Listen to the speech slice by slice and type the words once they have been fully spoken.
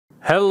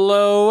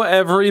Hello,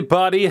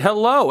 everybody.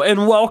 Hello,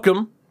 and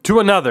welcome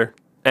to another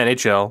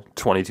NHL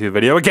 22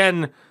 video.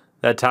 Again,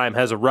 that time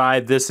has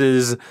arrived. This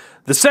is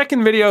the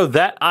second video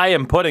that I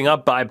am putting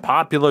up by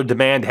popular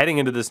demand heading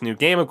into this new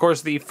game. Of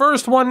course, the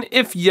first one,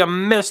 if you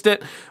missed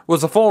it,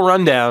 was a full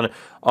rundown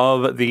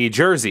of the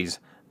jerseys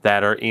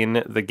that are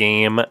in the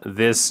game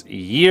this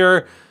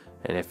year.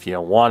 And if you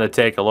want to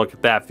take a look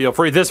at that, feel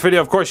free. This video,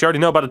 of course, you already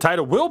know about the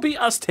title, will be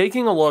us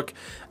taking a look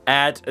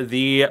at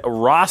the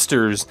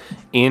rosters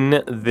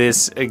in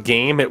this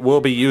game. It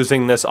will be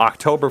using this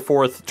October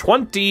 4th,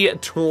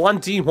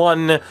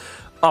 2021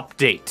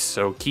 update.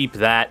 So keep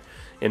that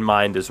in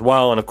mind as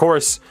well. And of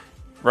course,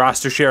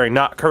 roster sharing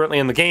not currently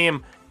in the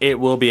game. It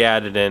will be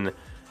added in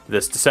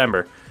this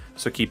December.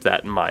 So keep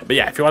that in mind. But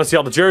yeah, if you want to see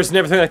all the jerseys and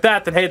everything like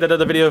that, then hey, that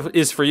other video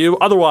is for you.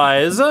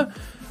 Otherwise,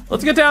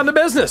 let's get down to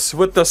business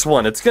with this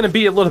one. It's going to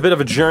be a little bit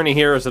of a journey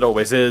here, as it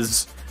always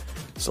is.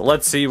 So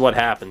let's see what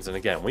happens. And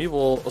again, we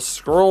will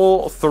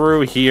scroll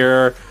through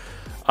here.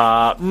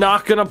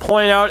 Not going to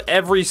point out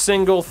every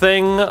single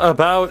thing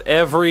about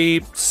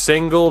every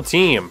single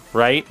team,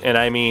 right? And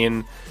I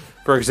mean,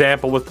 for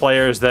example, with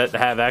players that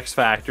have X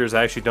factors,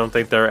 I actually don't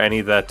think there are any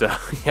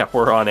that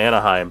were on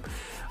Anaheim.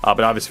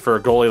 But obviously for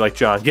a goalie like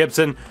John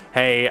Gibson,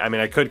 hey, I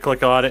mean, I could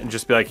click on it and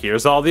just be like,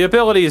 here's all the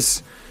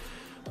abilities.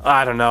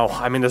 I don't know.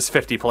 I mean, there's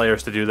 50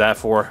 players to do that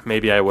for.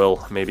 Maybe I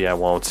will. Maybe I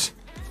won't.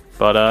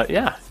 But,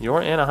 yeah, your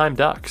Anaheim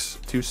Ducks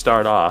to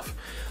start off.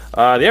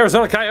 The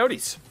Arizona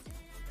Coyotes,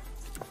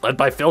 led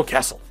by Phil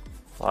Kessel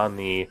on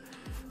the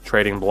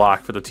trading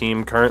block for the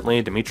team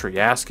currently. Dmitry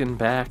Yaskin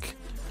back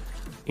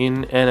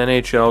in an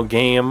NHL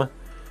game.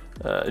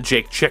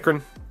 Jake Chychrun,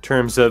 in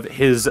terms of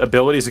his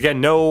abilities.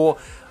 Again, no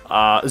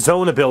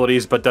zone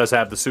abilities, but does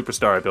have the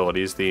superstar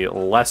abilities, the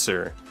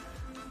lesser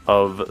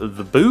of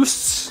the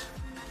boosts.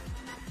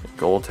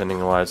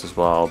 Goaltending wise as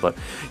well, but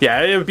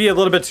yeah, it would be a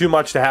little bit too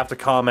much to have to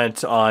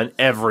comment on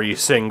every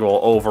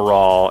single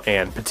overall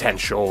and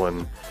potential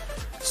and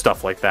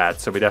stuff like that,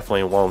 so we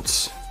definitely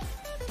won't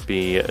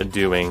be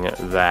doing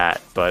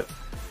that. But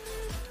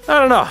I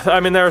don't know, I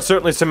mean, there are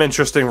certainly some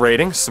interesting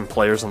ratings, some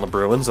players on the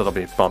Bruins that'll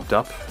be bumped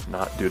up,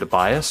 not due to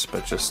bias,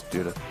 but just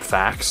due to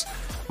facts.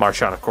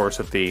 Marchand, of course,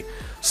 with the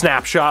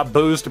snapshot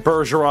boost.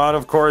 Bergeron,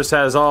 of course,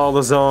 has all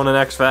the zone and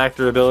X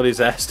Factor abilities,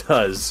 as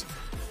does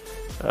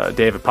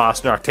David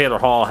Pastrnak. Taylor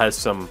Hall has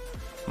some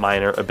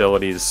minor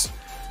abilities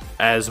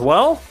as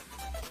well.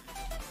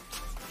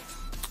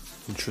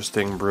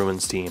 Interesting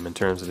Bruins team in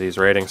terms of these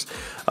ratings.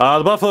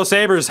 The Buffalo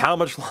Sabres, how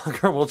much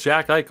longer will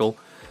Jack Eichel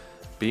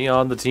be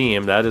on the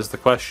team? That is the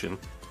question.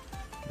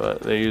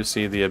 But there you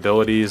see the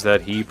abilities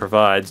that he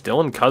provides.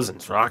 Dylan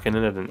Cousins rocking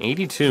in at an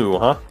 82,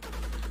 huh?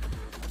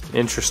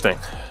 Interesting.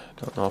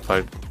 Don't know if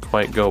I'd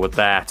quite go with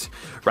that.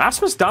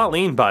 Rasmus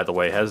Dahlin, by the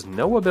way, has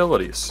no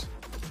abilities.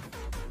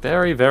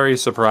 Very, very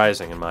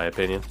surprising, in my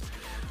opinion.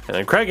 And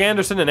then Craig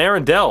Anderson and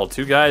Aaron Dell,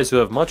 two guys who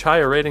have much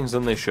higher ratings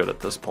than they should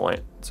at this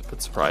point. It's a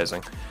bit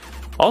surprising.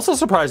 Also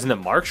surprising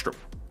that Markstrom,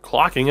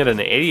 clocking it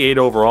an 88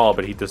 overall,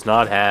 but he does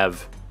not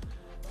have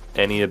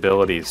any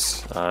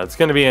abilities. It's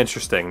going to be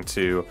interesting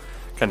to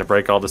kind of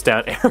break all this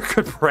down.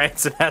 Erica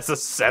Branson has a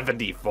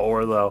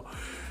 74, though.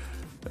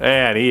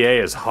 Man, EA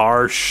is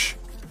harsh.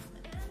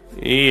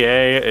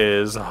 EA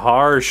is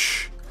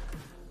harsh.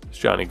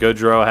 Johnny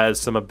Gaudreau has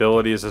some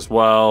abilities as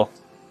well.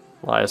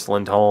 Elias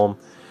Lindholm.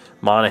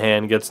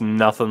 Monahan gets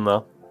nothing,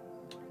 though.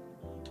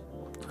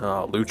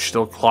 Luch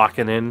still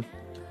clocking in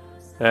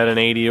at an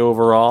 80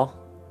 overall.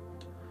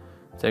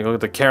 Take a look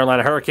at the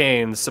Carolina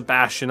Hurricanes.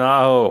 Sebastian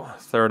Aho,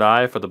 third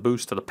eye for the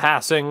boost to the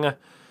passing.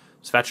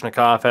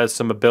 Svechnikov has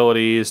some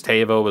abilities.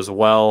 Tavo as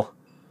well.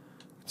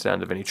 It's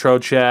down to Vinny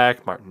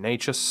Trocheck. Martin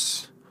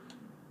Necas.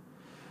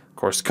 Of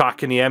course,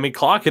 Kotkaniemi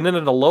clocking in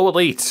at a low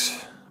elite.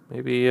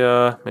 Maybe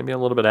a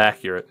little bit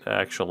accurate,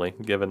 actually,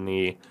 given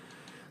the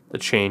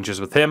changes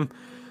with him.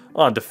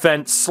 On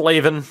defense,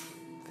 Slavin,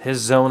 his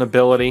zone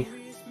ability.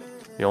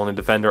 The only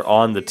defender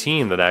on the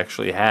team that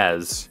actually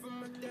has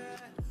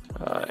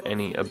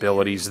any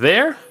abilities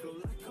there.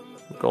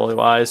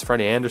 Goalie-wise,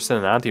 Freddie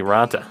Anderson and Antti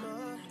Raanta.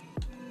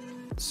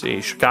 Let's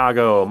see,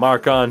 Chicago,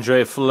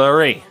 Marc-Andre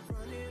Fleury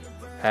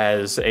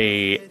has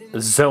a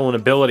zone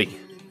ability.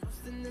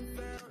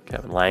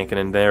 Kevin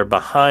Lankinen there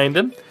behind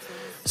him.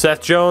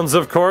 Seth Jones,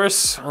 of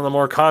course, one of the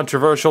more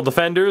controversial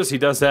defenders. He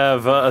does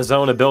have a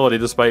zone ability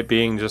despite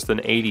being just an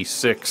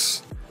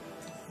 86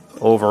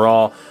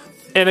 overall.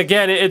 And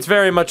again, it's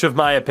very much of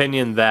my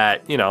opinion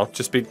that, you know,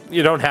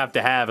 you don't have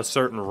to have a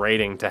certain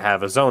rating to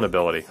have a zone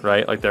ability,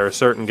 right? Like, there are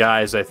certain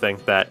guys, I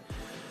think, that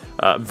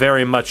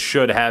very much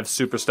should have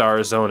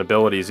superstar zone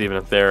abilities, even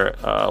if they're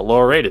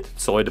lower rated. It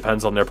solely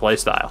depends on their play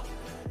style.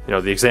 You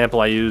know, the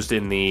example I used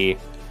in the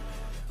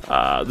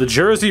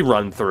jersey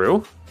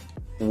run-through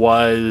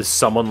was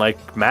someone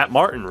like Matt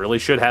Martin really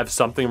should have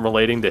something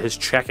relating to his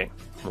checking.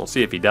 We'll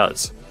see if he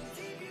does.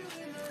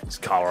 It's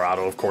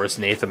Colorado, of course.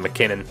 Nathan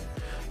McKinnon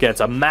gets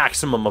a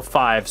maximum of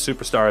 5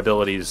 superstar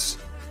abilities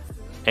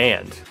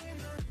and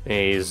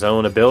a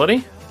zone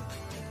ability.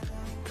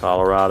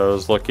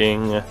 Colorado's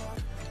looking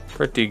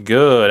Pretty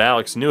good.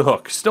 Alex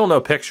Newhook. Still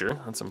no picture.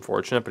 That's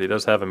unfortunate, but he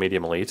does have a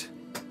medium elite.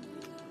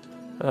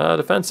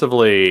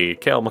 Defensively,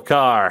 Cale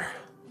Makar.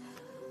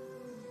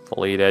 The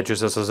lead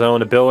edges has his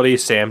own ability.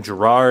 Sam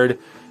Girard,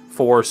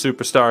 4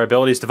 superstar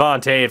abilities.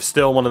 Devon Toews,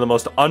 still one of the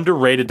most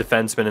underrated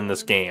defensemen in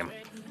this game.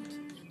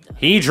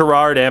 He,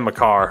 Girard, and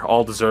Makar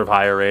all deserve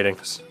higher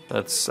ratings.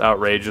 That's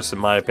outrageous in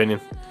my opinion.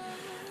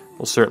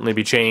 Will certainly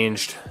be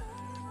changed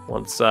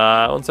once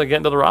I get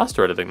into the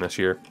roster editing this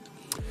year.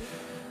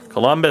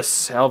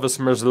 Columbus, Elvis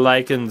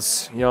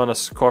Merzlikins,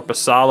 Jonas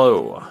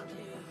Korpisalo.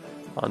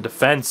 On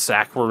defense,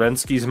 Zach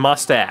Werenski's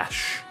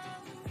mustache.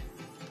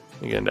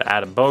 You get into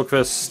Adam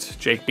Boqvist,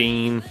 Jake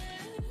Bean,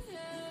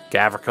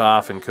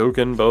 Gavrikov, and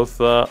Kukin,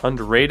 both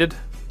underrated.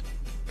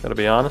 Gotta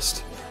be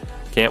honest.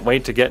 Can't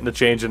wait to get into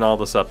changing all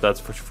this up. That's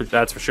for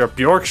sure.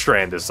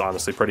 Bjorkstrand is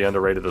honestly pretty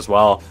underrated as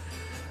well.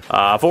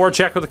 Forward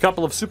check with a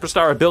couple of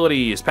superstar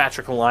abilities.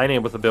 Patrick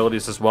Laine with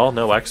abilities as well.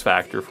 No X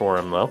Factor for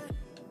him though.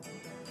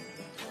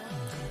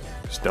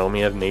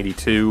 Domi at an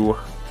 82.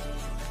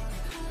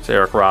 It's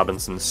Eric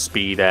Robinson's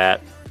speed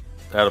at.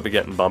 That'll be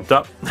getting bumped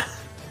up.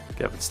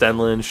 Kevin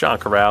Stenlin, Sean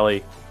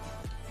Corrali.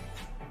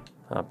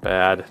 Not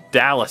bad.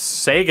 Dallas,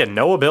 Sagan,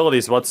 no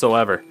abilities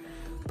whatsoever.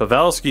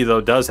 Pavelski,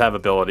 though, does have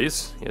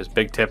abilities. He has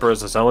Big Tipper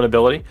as his own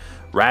ability.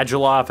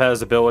 Radulov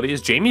has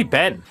abilities. Jamie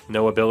Benn,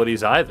 no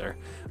abilities either.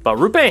 But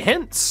Rupe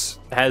Hintz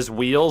has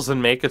wheels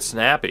and make it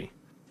snappy.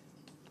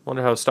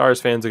 Wonder how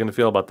Stars fans are going to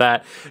feel about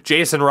that.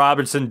 Jason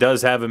Robertson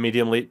does have a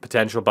medium elite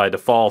potential by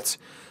default.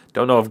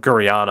 Don't know if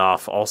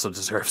Guryanov also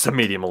deserves a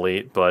medium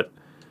elite, but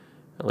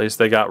at least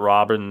they got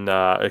Robertson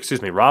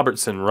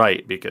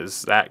right,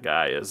 because that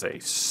guy is a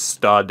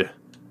stud.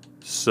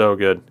 So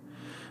good.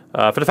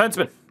 For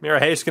defensemen, Mira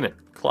Heiskanen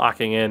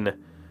clocking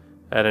in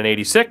at an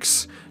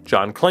 86.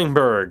 John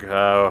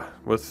Klingberg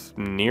with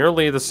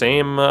nearly the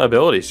same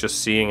abilities,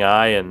 just seeing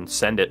eye and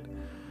send it.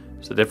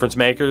 So difference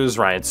makers,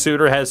 Ryan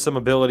Suter has some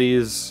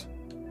abilities.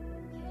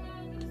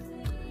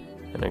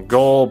 And in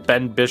goal,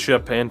 Ben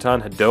Bishop,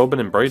 Anton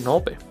Khudobin, and Braden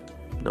Holtby.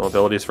 No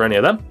abilities for any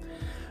of them.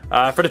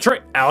 For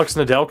Detroit, Alex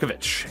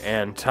Nedeljkovic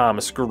and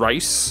Thomas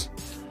Greiss.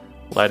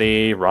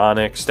 Letty,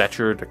 Ronick,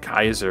 Stetcher,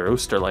 DeKaiser,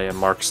 Oosterley, and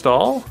Mark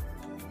Stahl.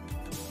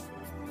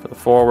 For the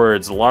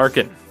forwards,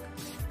 Larkin.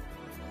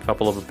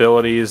 Couple of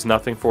abilities,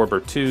 nothing for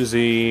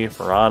Bertuzzi,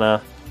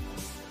 Verana.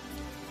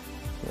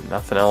 And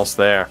nothing else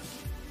there.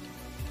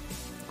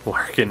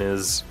 Larkin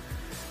is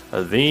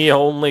the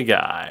only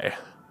guy.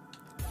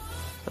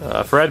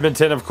 For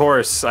Edmonton, of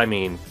course, I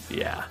mean,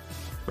 yeah.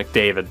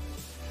 McDavid,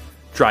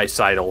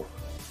 Draisaitl,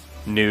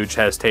 Nuge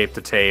has tape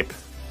to tape.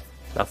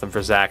 Nothing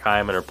for Zach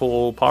Hyman or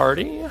Pool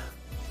Party.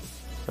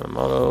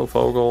 Yamamoto,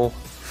 Fogle.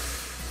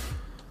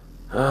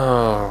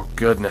 Oh,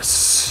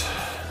 goodness.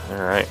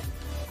 All right.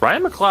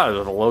 Ryan McLeod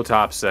with a low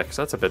top 6.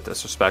 That's a bit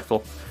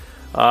disrespectful.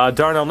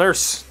 Darnell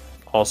Nurse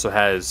also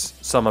has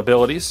some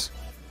abilities,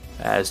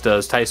 as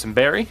does Tyson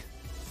Barrie.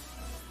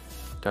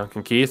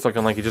 Duncan Keith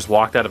looking like he just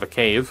walked out of a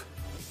cave.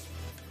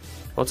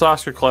 What's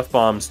Oscar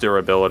Klefbom's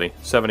durability?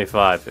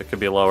 75. It could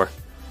be lower.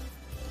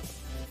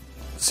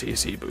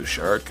 CC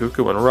Bouchard,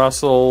 Cuckoo, and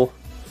Russell.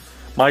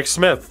 Mike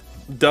Smith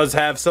does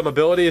have some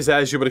abilities,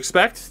 as you would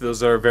expect.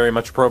 Those are very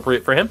much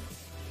appropriate for him.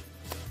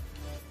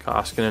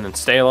 Koskinen and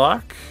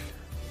Stalock.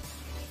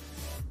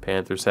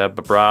 Panthers have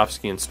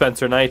Bobrovsky and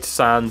Spencer Knight.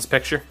 Sans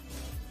picture.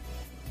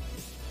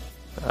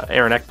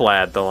 Aaron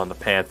Ekblad, though, on the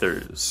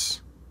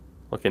Panthers.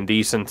 Looking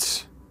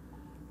decent,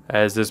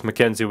 as is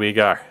Mackenzie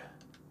Weegar.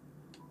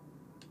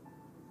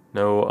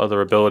 No other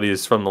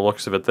abilities from the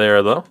looks of it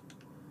there, though.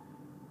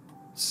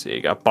 Let's see,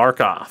 you got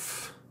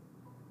Barkov.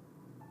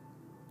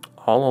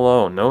 All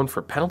alone, known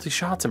for penalty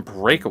shots and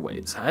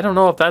breakaways. I don't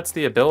know if that's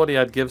the ability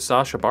I'd give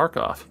Sasha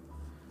Barkov.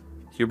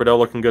 Huberdeau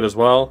looking good as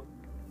well.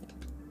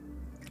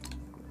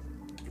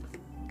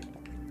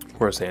 Of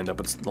course, they end up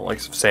with the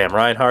likes of Sam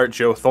Reinhart,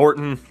 Joe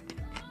Thornton.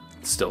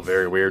 Still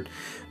very weird.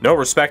 No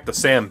respect to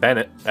Sam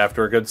Bennett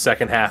after a good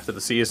second half of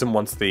the season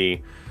once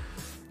the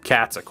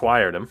Cats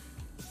acquired him.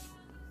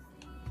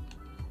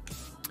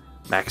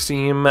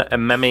 Maxime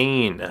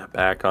Mamine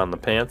back on the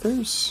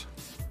Panthers.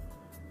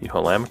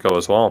 Juho Lammikko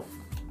as well.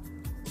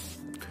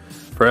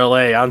 For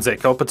LA, Anze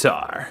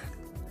Kopitar.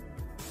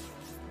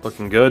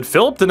 Looking good.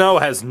 Philip Deneau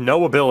has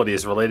no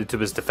abilities related to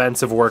his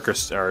defensive work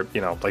or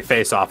like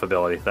face-off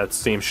ability. That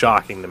seems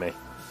shocking to me.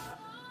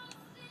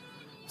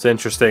 It's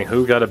interesting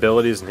who got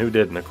abilities and who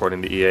didn't,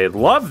 according to EA.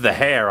 Love the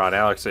hair on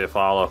Alex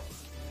Iafallo.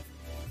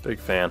 Big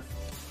fan.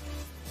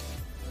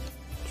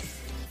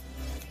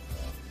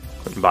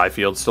 Quentin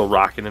Byfield still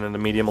rocking in the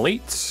medium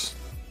elites.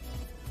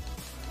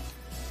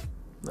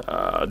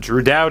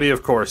 Drew Doughty,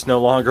 of course, no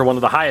longer one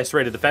of the highest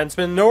rated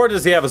defensemen, nor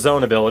does he have his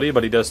own ability,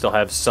 but he does still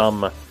have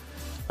some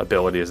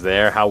abilities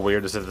there. How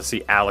weird is it to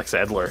see Alex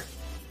Edler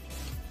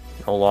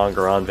no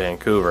longer on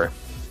Vancouver?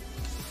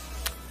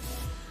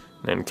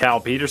 And Cal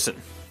Peterson,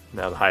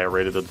 now the higher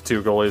rated of the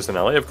two goalies in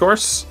LA, of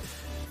course.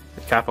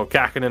 Capo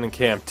Kakinen and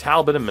Cam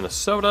Talbot in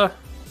Minnesota.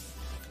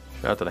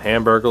 Shout out to the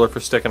Hamburglar for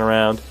sticking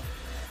around.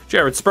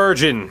 Jared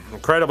Spurgeon,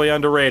 incredibly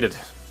underrated.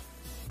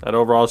 That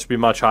overall should be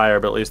much higher,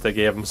 but at least they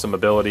gave him some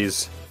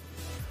abilities.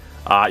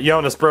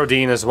 Jonas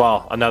Brodin as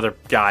well. Another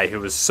guy who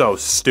was so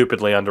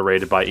stupidly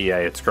underrated by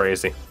EA. It's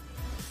crazy.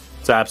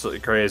 It's absolutely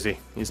crazy.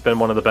 He's been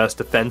one of the best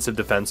defensive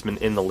defensemen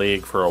in the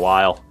league for a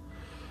while.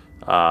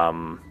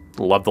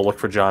 Love the look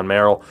for John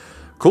Merrill.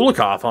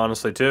 Kulikov,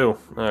 honestly, too.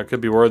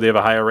 Could be worthy of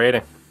a higher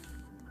rating.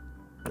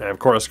 And, of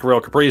course,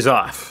 Kirill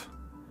Kaprizov.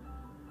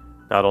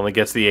 Not only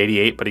gets the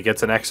 88, but he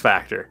gets an X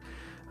Factor.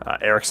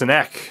 Eriksson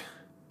Ek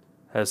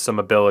has some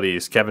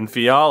abilities. Kevin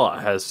Fiala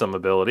has some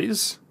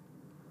abilities.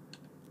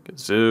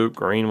 Kazoo,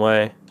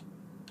 Greenway.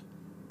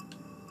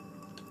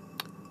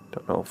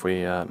 Don't know if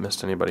we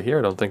missed anybody here.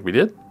 I don't think we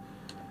did.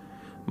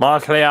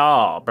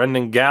 Montreal,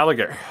 Brendan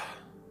Gallagher.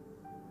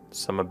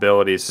 Some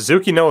abilities.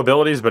 Suzuki, no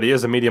abilities, but he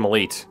is a medium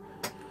elite.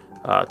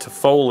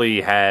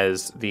 Toffoli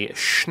has the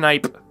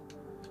Schneip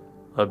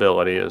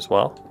ability as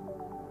well.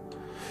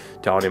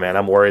 Telling you, man,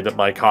 I'm worried that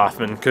Mike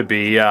Hoffman could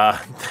be their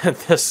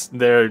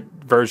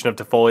version of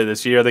Toffoli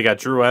this year. They got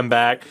Drew M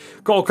back.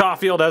 Cole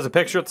Caulfield has a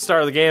picture at the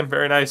start of the game.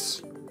 Very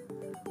nice.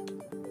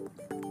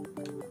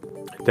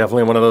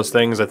 Definitely one of those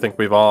things I think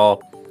we've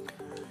all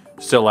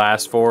still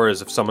asked for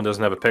is if someone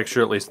doesn't have a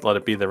picture, at least let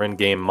it be their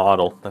in-game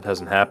model. That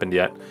hasn't happened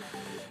yet.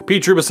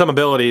 Petrie with some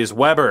abilities.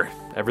 Weber,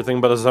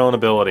 everything but his own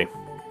ability.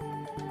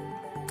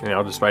 You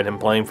know, despite him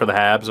playing for the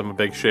Habs, I'm a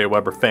big Shea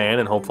Weber fan,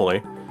 and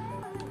hopefully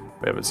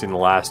we haven't seen the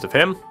last of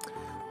him.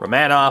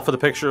 Romanov with a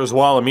picture as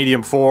well, a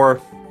medium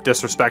 4.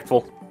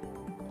 Disrespectful.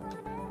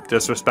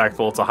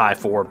 Disrespectful. It's a high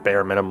 4,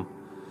 bare minimum.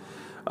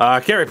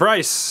 Carey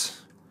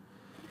Price.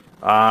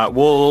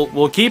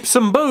 We'll keep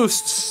some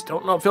boosts.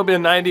 Don't know if he'll be a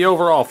 90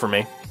 overall for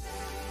me.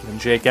 And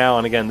Jake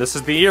Allen, again, this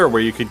is the year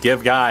where you could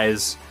give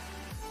guys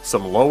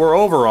some lower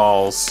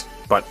overalls,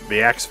 but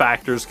the X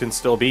factors can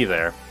still be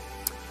there.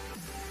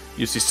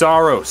 UC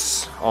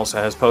Saros also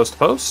has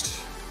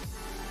post-to-post.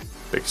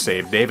 Big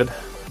save, David.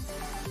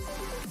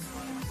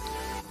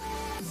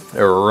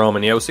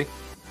 Roman Yossi.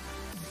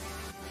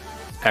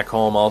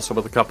 Ekholm also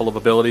with a couple of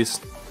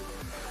abilities.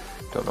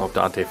 Don't know if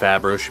Dante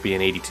Fabro should be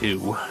an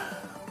 82.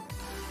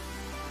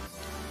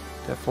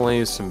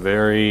 Definitely some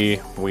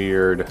very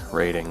weird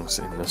ratings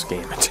in this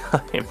game at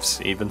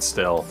times, even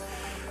still.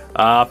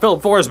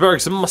 Philip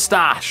Forsberg's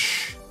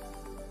mustache.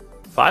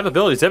 5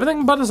 abilities,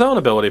 everything but his own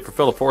ability for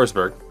Philip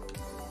Forsberg.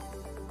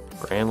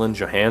 Granlund,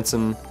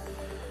 Johansson,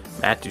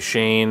 Matt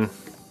Duchene.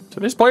 So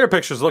these player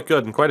pictures look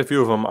good, and quite a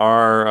few of them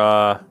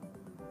are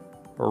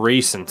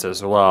recent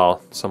as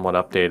well, somewhat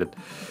updated.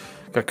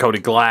 Got Cody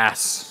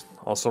Glass,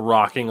 also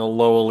rocking a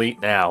low elite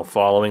now,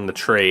 following the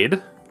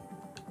trade.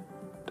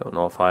 Don't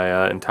know if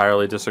I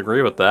entirely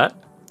disagree with that.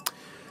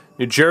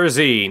 New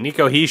Jersey,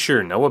 Nico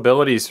Hischier, no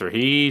abilities for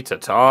he.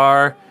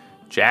 Tatar,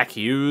 Jack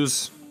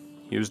Hughes.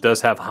 Hughes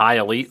does have high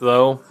elite,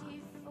 though.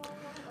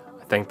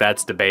 I think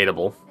that's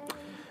debatable.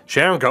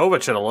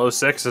 Sharangovich at a low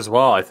 6 as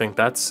well. I think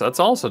that's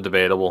also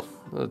debatable.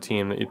 A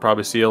team that you'd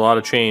probably see a lot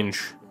of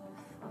change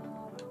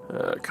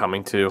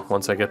coming to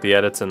once I get the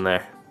edits in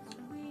there.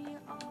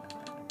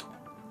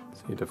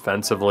 See,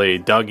 defensively,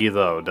 Dougie,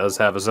 though, does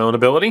have his own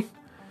ability.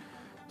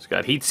 He's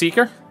got Heat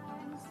Seeker.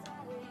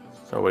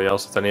 Nobody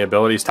else with any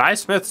abilities. Ty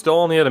Smith still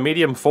only at a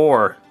medium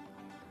 4.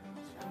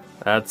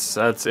 That's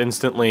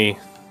instantly,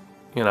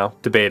 you know,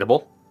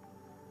 debatable.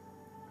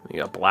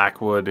 You got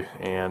Blackwood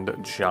and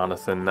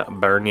Jonathan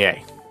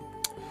Bernier.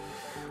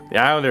 The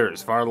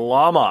Islanders,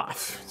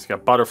 Varlamov. He's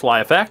got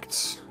Butterfly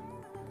Effects.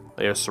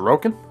 Leo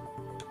Sorokin.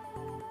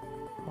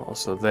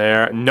 Also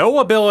there. No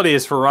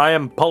abilities for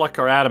Ryan Pulock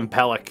or Adam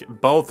Pelech.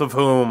 Both of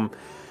whom,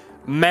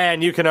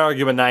 man, you can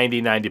argue a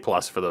 90, 90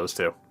 plus for those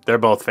two. They're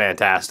both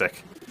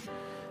fantastic.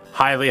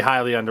 Highly,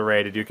 highly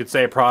underrated. You could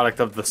say a product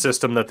of the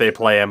system that they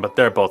play in, but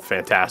they're both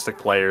fantastic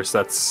players.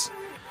 That's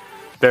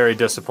very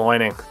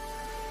disappointing.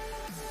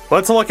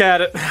 Let's look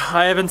at it.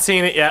 I haven't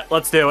seen it yet.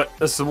 Let's do it.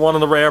 This is one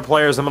of the rare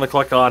players I'm going to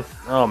click on.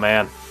 Oh,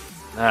 man.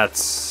 That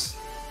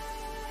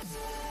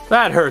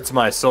hurts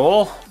my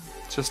soul.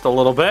 Just a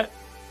little bit.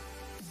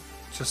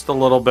 Just a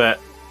little bit.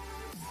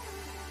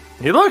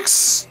 He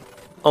looks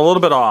a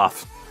little bit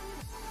off.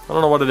 I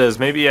don't know what it is.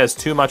 Maybe he has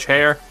too much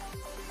hair.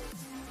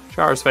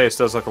 Char's face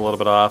does look a little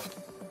bit off.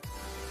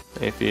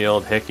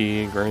 Mayfield,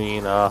 Hickey,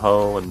 Green,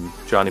 Aho, and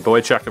Johnny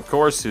Boychuk, of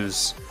course,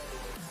 who's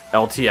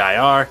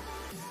LTIR.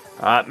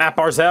 Matt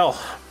Barzell.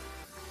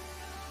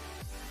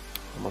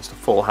 Almost a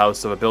full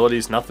house of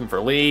abilities. Nothing for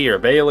Lee or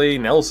Bailey,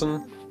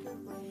 Nelson.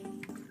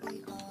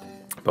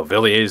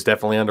 Beauvillier is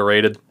definitely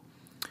underrated.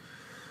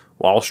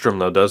 Wallstrom,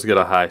 though, does get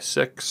a high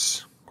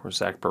 6. Of course,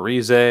 Zach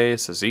Parise,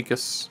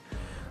 Cizikas,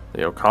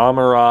 Leo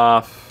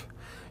Komarov.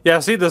 Yeah,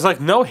 see, there's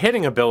like no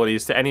hitting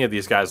abilities to any of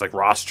these guys, like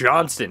Ross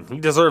Johnston. He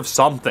deserves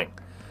something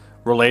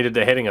related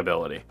to hitting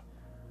ability.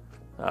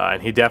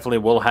 And he definitely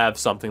will have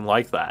something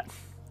like that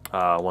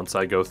once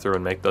I go through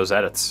and make those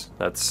edits.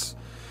 It's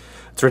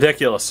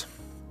ridiculous.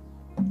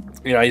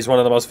 You know, he's one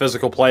of the most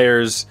physical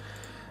players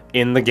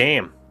in the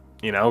game.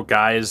 You know,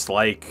 guys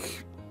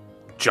like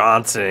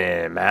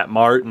Johnson, Matt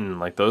Martin,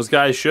 like those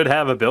guys should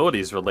have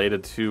abilities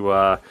related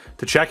to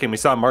checking. We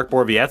saw Mark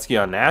Borowiecki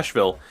on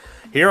Nashville.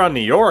 Here on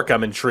New York,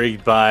 I'm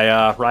intrigued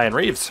by Ryan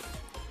Reaves.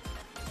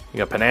 You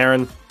got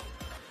Panarin,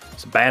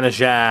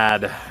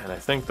 Zibanejad, and I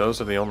think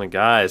those are the only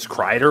guys.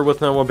 Kreider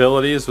with no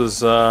abilities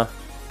was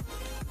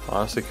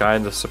honestly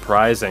kind of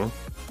surprising.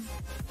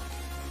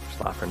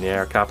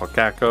 Lafreniere, Capo,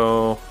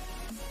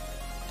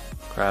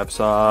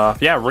 Kravtsov.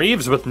 Yeah,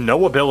 Reaves with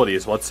no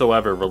abilities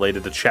whatsoever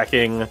related to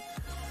checking.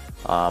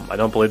 I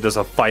don't believe there's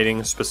a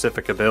fighting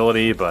specific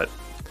ability, but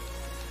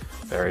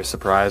very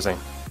surprising.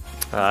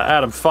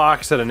 Adam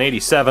Fox at an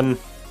 87.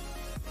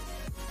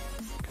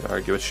 Could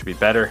argue it should be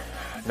better.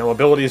 No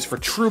abilities for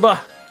Trouba.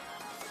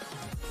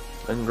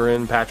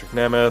 Lindgren, Patrick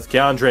Nemeth.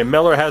 Keandre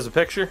Miller has a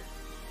picture.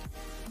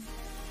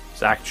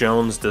 Zach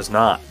Jones does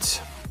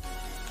not.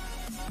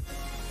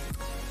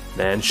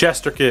 Then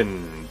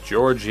Shesterkin,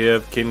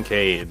 Georgiev,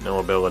 Kincaid. No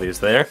abilities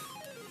there.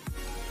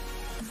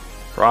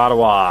 For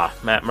Ottawa,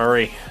 Matt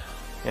Murray.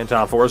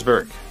 Anton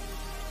Forsberg.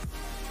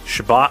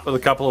 Shabbat with a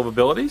couple of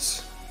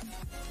abilities.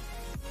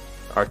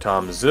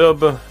 Artem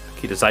Zub.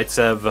 Nikita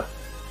Zaitsev.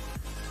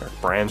 Eric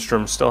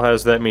Brandstrom still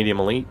has that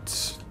medium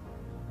elite.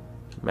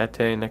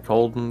 Mete, Nick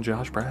Holden,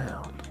 Josh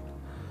Brown.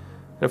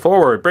 And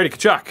forward, Brady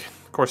Tkachuk.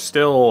 Of course,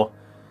 still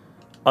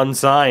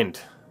unsigned.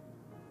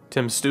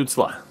 Tim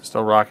Stützle.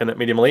 Still rocking that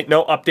medium elite.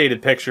 No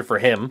updated picture for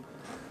him.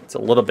 It's a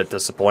little bit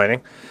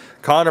disappointing.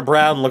 Connor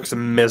Brown looks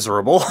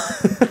miserable.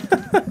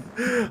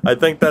 I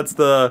think that's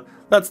the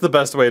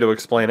best way to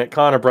explain it.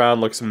 Connor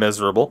Brown looks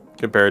miserable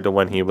compared to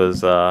when he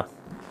was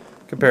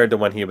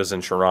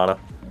in Toronto.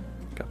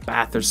 Got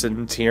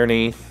Batherson,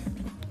 Tierney.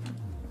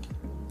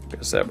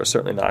 Guess that we're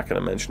certainly not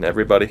going to mention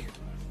everybody.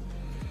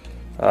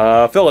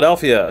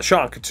 Philadelphia,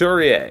 Sean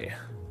Couturier.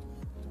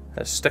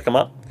 Let's stick him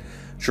up.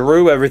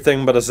 Giroux,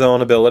 everything but a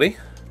zone ability.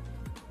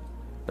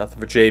 Nothing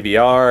for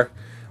JVR,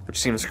 which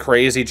seems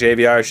crazy.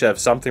 JVR should have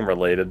something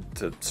related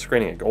to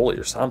screening a goalie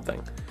or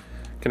something.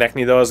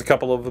 Konechny, though, has a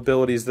couple of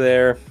abilities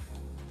there.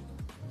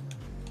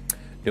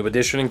 New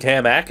addition in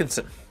Cam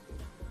Atkinson.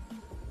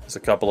 Has a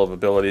couple of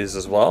abilities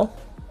as well.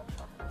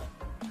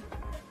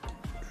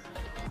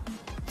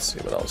 Let's see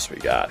what else we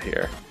got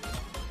here.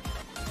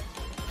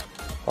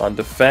 On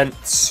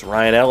defense,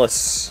 Ryan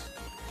Ellis.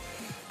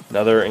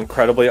 Another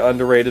incredibly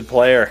underrated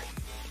player.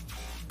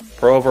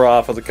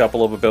 Provorov with a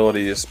couple of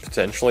abilities.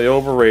 Potentially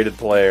overrated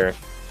player.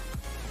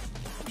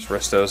 There's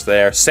Ristos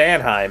there.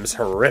 Sanheim's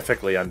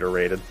horrifically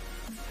underrated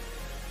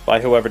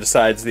by whoever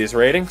decides these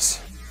ratings.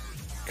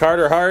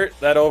 Carter Hart,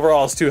 that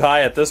overall is too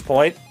high at this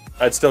point.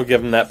 I'd still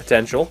give him that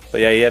potential.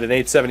 But yeah, he had an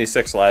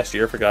 876 last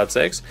year, for God's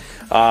sakes.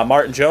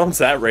 Martin Jones,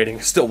 that rating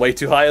is still way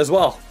too high as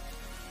well.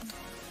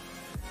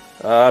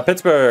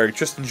 Pittsburgh,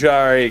 Tristan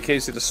Jarry,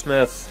 Casey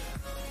DeSmith.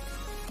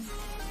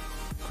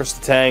 Chris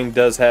Letang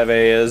does have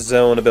a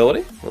zone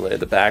ability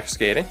related to back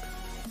skating.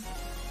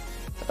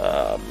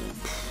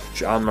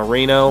 John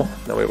Marino,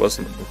 no, he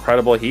wasn't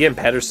incredible. He and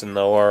Pedersen,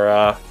 though,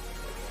 are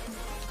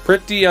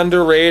pretty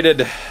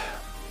underrated.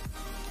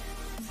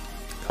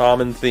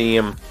 Common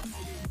theme.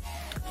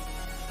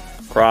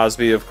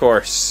 Crosby, of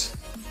course,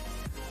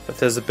 with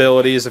his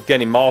abilities of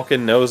getting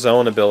Malkin, no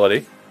zone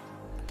ability.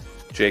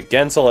 Jake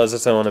Gensel has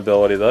his own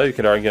ability, though. You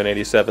could argue an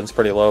 87 is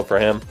pretty low for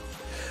him.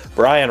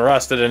 Brian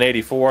Rust at an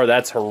 84,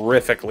 that's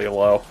horrifically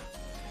low.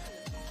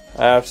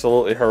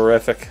 Absolutely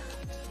horrific.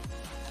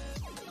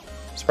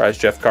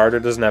 Surprised Jeff Carter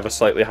doesn't have a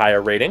slightly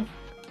higher rating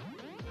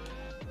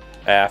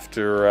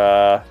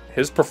after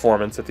his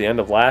performance at the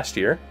end of last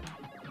year.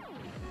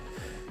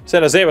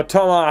 San Jose with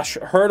Tomas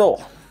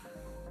Hertl.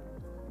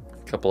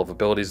 A couple of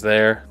abilities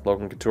there.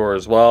 Logan Couture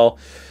as well.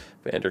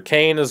 Vander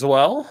Kane as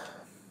well.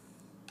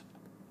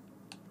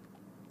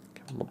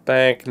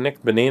 Bank,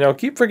 Nick Bonino.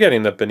 Keep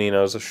forgetting that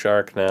Bonino's a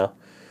Shark now.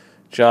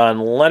 John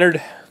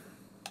Leonard.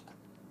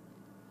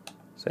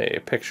 Say a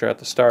picture at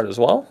the start as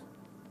well.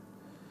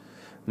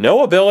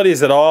 No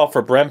abilities at all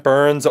for Brent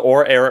Burns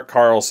or Erik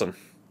Karlsson.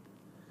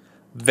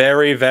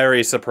 Very,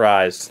 very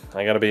surprised.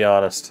 I gotta be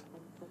honest.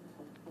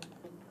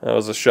 That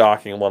was a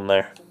shocking one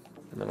there.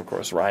 And then, of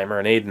course, Reimer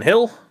and Aiden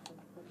Hill.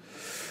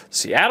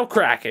 Seattle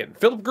Kraken,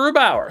 Philip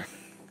Grubauer.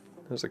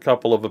 There's a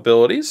couple of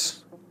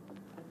abilities.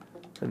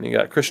 And you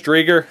got Chris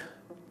Drieger,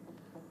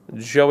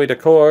 Joey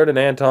Decord, and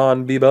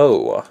Anton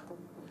Bibeau.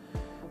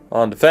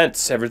 On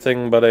defense,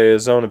 everything but a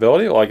zone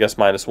ability. Well, I guess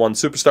 -1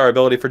 superstar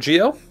ability for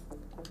Gio.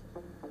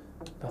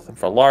 Nothing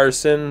for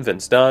Larson,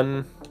 Vince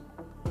Dunn.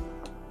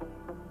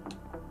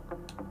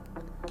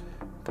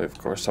 But of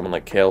course, someone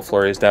like Cale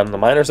Fleury is down in the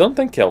minors. I don't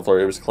think Cale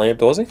Fleury was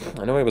claimed, was he?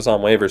 I know he was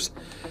on waivers.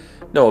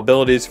 No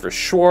abilities for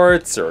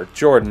Schwartz or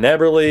Jordan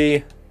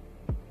Eberle.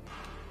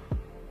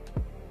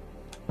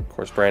 Of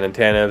course, Brandon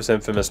Tanev's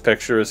infamous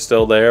picture is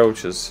still there,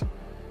 which is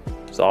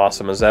as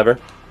awesome as ever.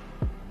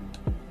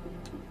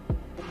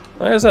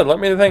 Like I said, let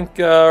me think,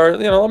 let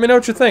me know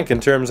what you think in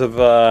terms of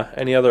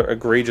any other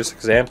egregious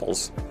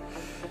examples.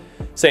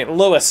 St.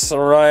 Louis,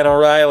 Ryan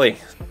O'Reilly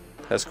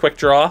has quick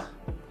draw.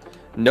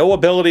 No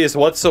abilities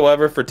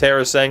whatsoever for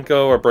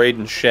Tarasenko or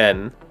Braden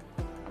Shen.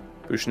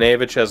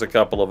 Bushnevich has a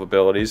couple of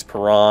abilities.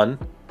 Perron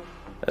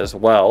as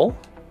well.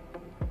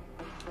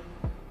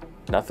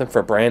 Nothing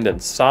for Brandon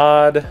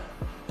Saad.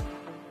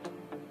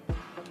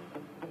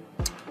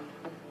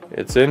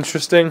 It's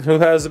interesting who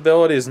has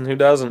abilities and who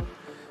doesn't.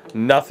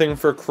 Nothing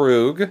for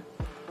Krug.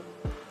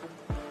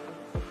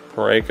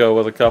 Parayko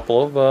with a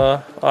couple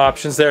of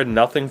options there.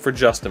 Nothing for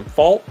Justin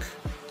Falk.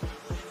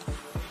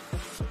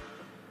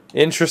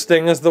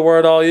 Interesting is the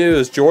word I'll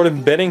use.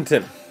 Jordan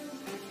Binnington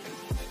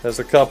has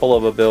a couple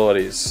of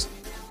abilities.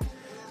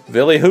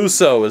 Ville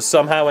Husso is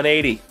somehow an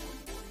 80.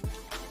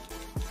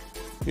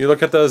 You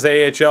look at those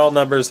AHL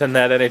numbers and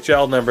that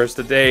NHL numbers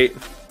to date,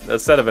 that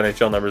set of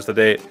NHL numbers to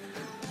date.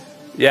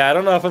 Yeah, I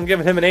don't know if I'm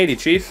giving him an 80,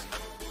 Chief.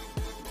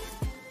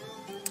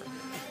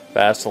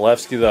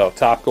 Vasilevsky, though,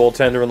 top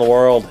goaltender in the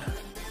world.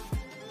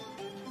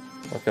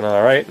 Looking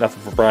all right.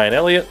 Nothing for Brian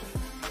Elliott.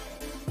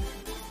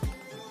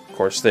 Of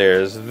course,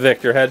 there's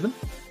Victor Hedman.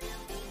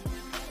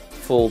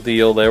 Full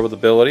deal there with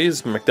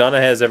abilities.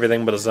 McDonough has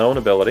everything but his own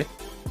ability.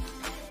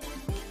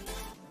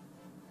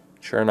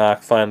 Chernak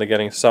finally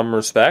getting some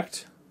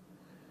respect.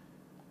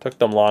 Took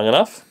them long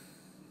enough.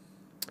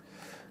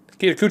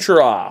 Nikita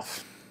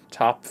Kucherov,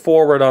 top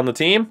forward on the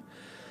team.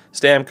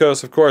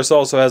 Stamkos, of course,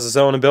 also has his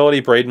own ability.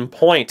 Braden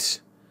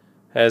Point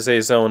has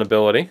a zone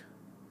ability.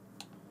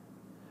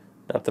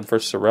 Nothing for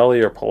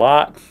Cirelli or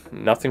Palat.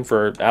 Nothing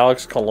for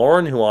Alex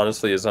Killorn, who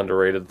honestly is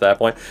underrated at that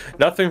point.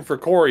 Nothing for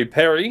Corey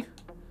Perry,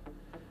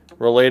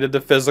 related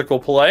to physical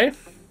play.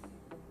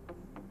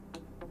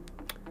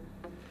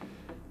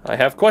 I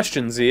have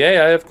questions, EA.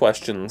 I have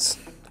questions.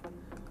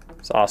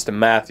 It's Austin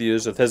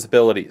Matthews with his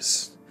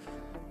abilities.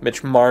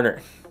 Mitch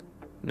Marner.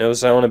 No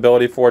zone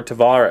ability for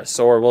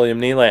Tavares or William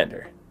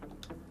Nylander.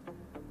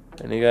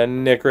 And you got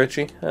Nick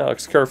Ritchie,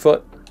 Alex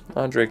Kerfoot,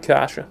 Andre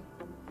Kasha.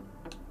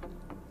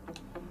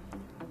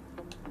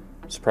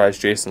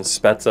 Surprised Jason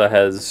Spezza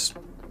has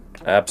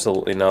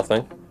absolutely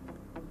nothing.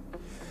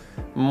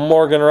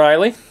 Morgan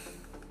Riley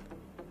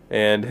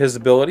and his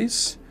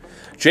abilities.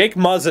 Jake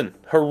Muzzin,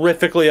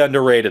 horrifically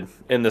underrated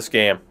in this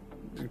game.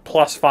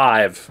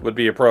 +5 would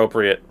be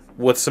appropriate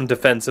with some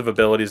defensive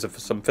abilities,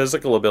 some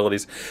physical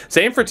abilities.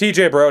 Same for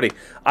TJ Brody.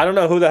 I don't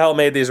know who the hell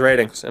made these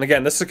ratings. And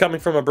again, this is coming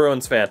from a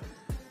Bruins fan.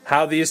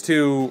 How these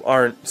two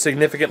aren't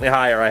significantly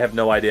higher, I have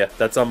no idea.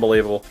 That's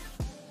unbelievable.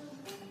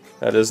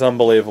 That is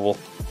unbelievable.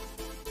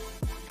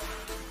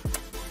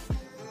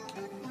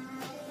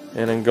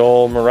 And in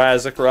goal,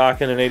 Mrazek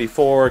rocking an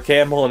 84,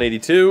 Campbell an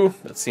 82.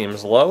 That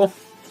seems low.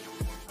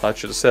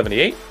 Hutch at a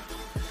 78.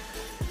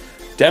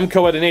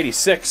 Demko at an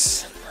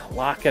 86.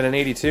 Locke at an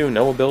 82.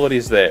 No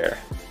abilities there.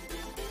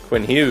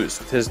 Quinn Hughes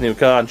with his new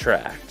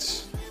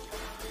contract.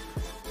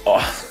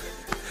 Oh.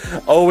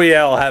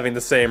 OEL having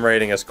the same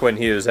rating as Quinn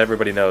Hughes.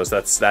 Everybody knows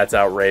that's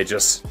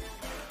outrageous.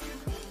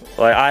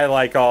 Like, I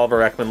like Oliver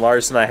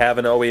Ekman-Larsson. I have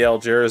an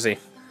OEL jersey.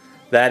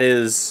 That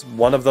is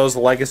one of those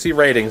legacy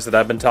ratings that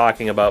I've been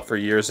talking about for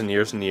years and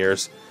years and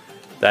years.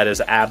 That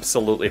is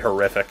absolutely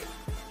horrific.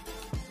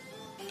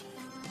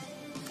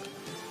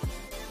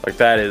 Like,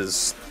 that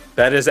is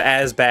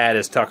as bad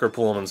as Tucker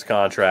Pullman's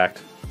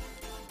contract.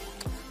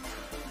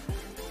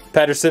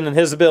 Pettersson and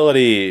his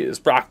abilities.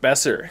 Brock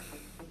Besser.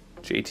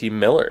 JT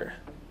Miller.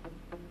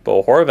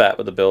 Bo Horvat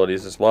with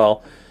abilities as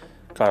well.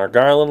 Connor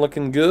Garland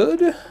looking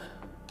good.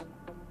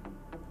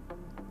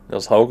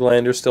 Nils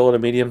Höglander still at a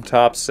medium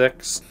top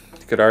 6.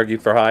 You could argue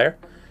for higher.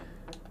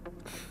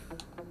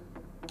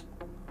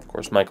 Of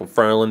course, Michael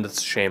Ferland. It's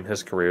a shame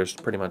his career is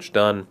pretty much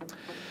done.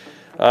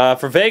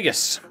 For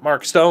Vegas,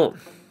 Mark Stone.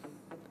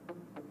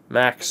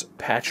 Max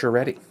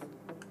Pacioretty.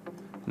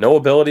 No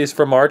abilities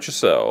for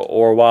Marchessault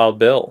or Wild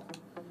Bill.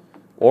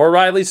 Or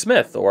Riley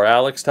Smith or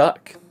Alex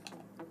Tuck.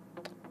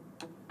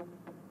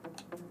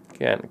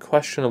 Again,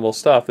 questionable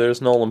stuff.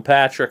 There's Nolan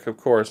Patrick, of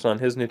course, on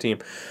his new team.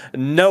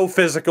 No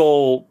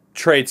physical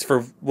traits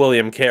for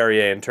William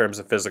Carrier in terms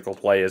of physical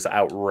play is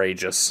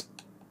outrageous.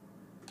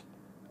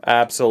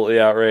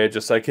 Absolutely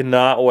outrageous. I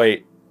cannot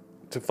wait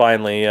to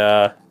finally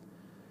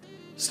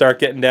start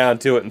getting down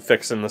to it and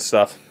fixing this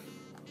stuff.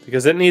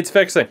 Because it needs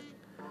fixing.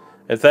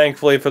 And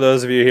thankfully, for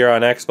those of you here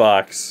on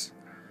Xbox,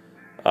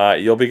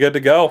 you'll be good to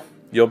go.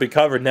 You'll be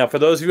covered. Now, for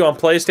those of you on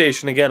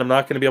PlayStation, again, I'm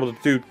not going to be able to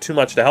do too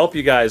much to help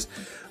you guys,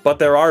 but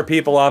there are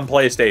people on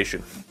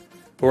PlayStation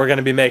who are going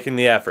to be making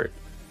the effort.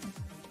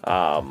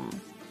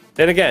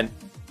 And again,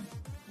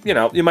 you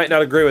know, you might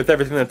not agree with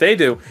everything that they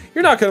do.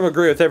 You're not going to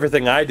agree with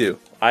everything I do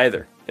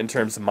either in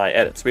terms of my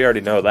edits. We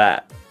already know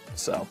that.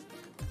 So,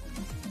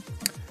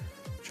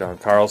 John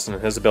Carlson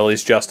and his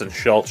abilities. Justin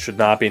Schultz should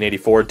not be an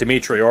 84.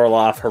 Dmitry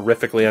Orlov,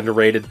 horrifically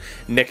underrated.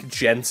 Nick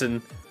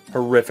Jensen,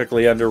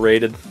 horrifically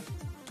underrated.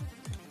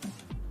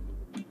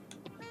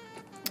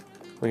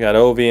 We got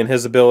Ovi and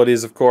his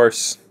abilities, of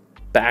course.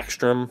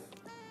 Backstrom,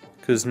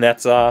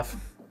 Kuznetsov,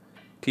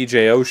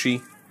 TJ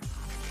Oshie.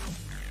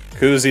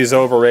 Kuzi's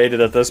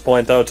overrated at this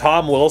point, though.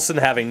 Tom Wilson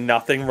having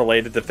nothing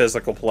related to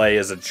physical play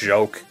is a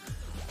joke.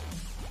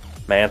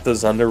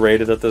 Mantha's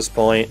underrated at this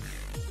point.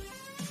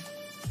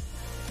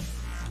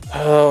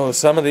 Oh,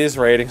 some of these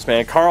ratings,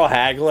 man. Carl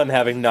Hagelin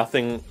having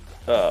nothing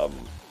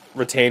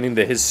retaining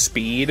his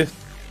speed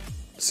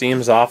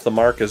seems off the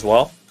mark as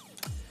well.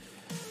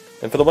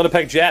 And for the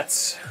Winnipeg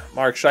Jets,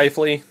 Mark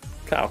Scheifele,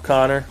 Kyle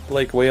Connor,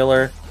 Blake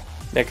Wheeler,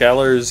 Nick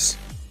Ehlers.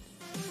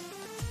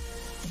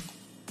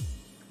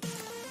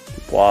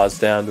 Dubois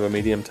down to a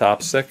medium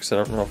top 6. I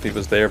don't know if he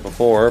was there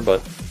before,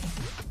 but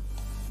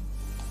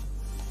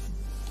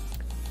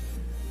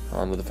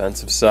on the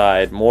defensive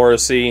side,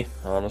 Morrissey,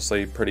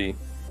 honestly pretty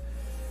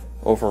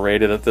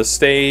overrated at this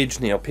stage.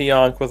 Neil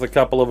Pionk with a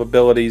couple of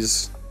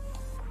abilities.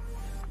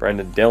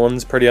 Brendan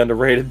Dillon's pretty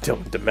underrated.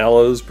 Dylan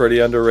DeMello's pretty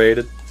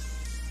underrated.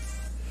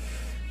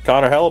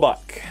 Connor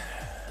Hellebuck.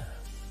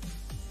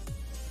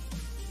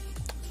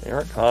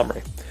 Eric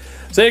Comrie.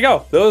 So there you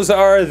go. Those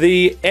are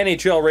the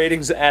NHL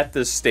ratings at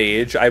this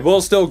stage. I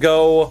will still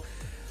go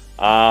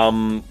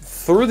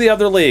through the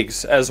other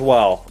leagues as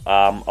well.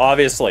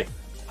 Obviously,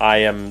 I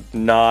am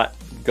not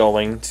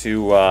going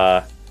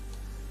to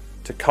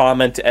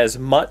comment as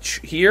much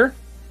here.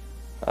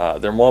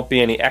 There won't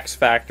be any X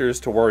factors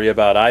to worry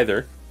about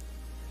either.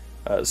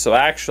 So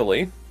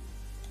actually,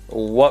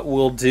 what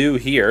we'll do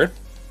here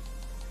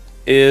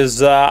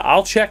is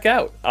I'll check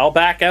out. I'll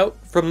back out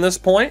from this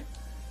point.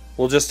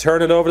 We'll just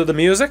turn it over to the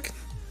music.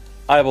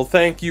 I will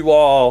thank you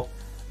all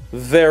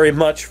very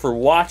much for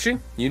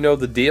watching. You know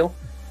the deal.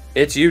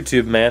 It's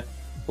YouTube, man.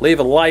 Leave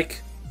a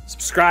like.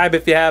 Subscribe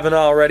if you haven't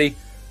already.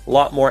 A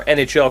lot more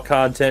NHL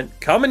content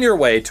coming your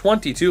way.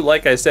 22,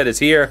 like I said, is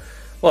here.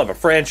 We'll have a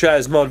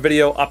franchise mode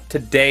video up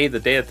today, the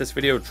day that this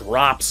video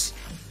drops.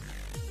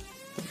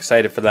 I'm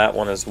excited for that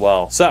one as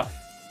well. So,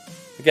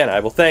 again,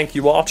 I will thank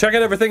you all. Check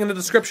out everything in the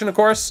description, of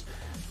course.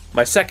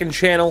 My second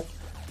channel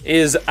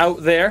is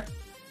out there,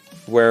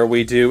 where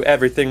we do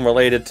everything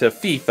related to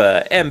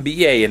FIFA,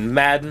 NBA, and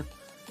Madden.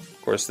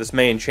 Of course, this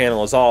main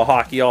channel is all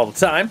hockey all the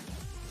time.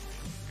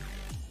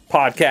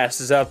 Podcast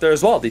is out there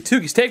as well, the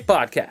Toogies Take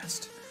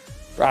Podcast.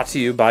 Brought to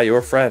you by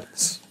your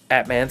friends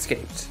at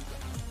Manscaped.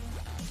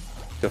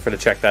 Feel free to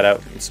check that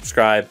out and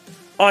subscribe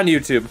on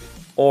YouTube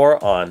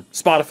or on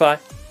Spotify,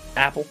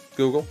 Apple,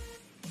 Google.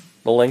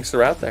 The links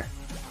are out there.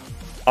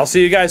 I'll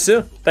see you guys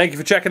soon. Thank you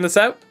for checking this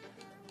out.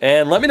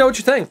 And let me know what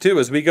you think, too,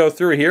 as we go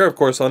through here. Of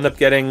course, I'll end up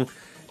getting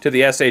to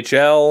the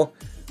SHL.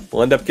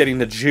 We'll end up getting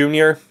the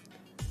junior.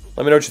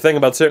 Let me know what you think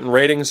about certain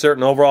ratings,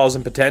 certain overalls,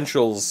 and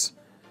potentials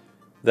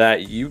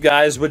that you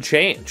guys would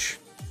change.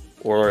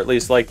 Or at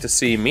least like to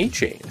see me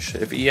change,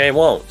 if EA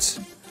won't.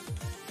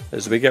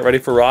 As we get ready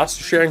for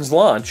Roster Sharing's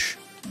launch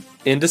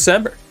in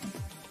December.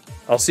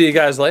 I'll see you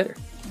guys later.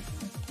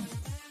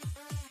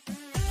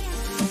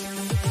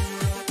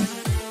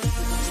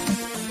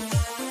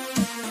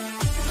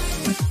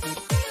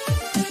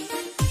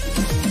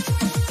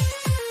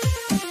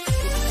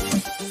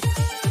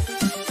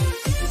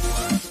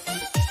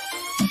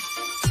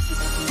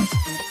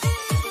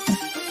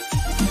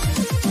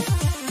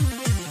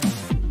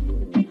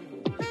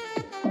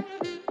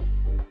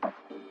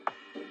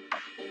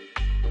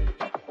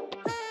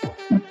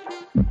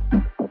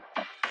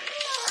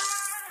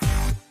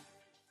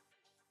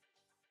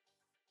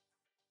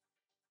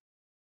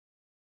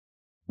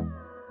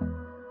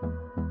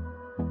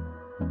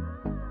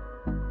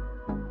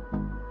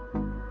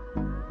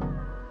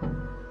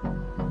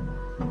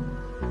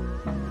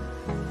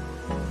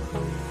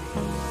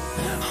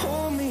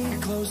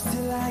 Close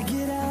till I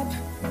get up.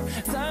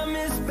 Time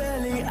is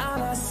barely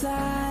on our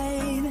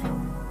side.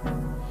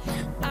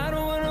 I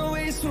don't wanna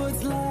waste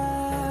what's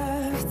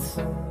left.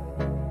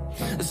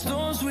 The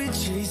storms we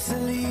chase are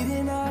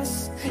leading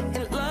us,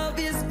 and love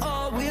is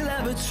all we'll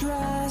ever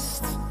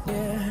trust.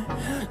 Yeah,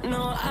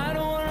 no, I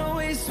don't wanna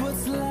waste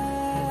what's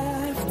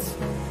left.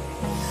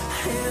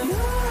 And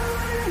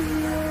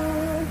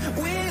on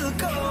we'll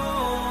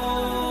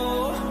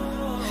go,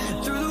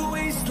 through the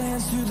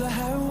wastelands, through the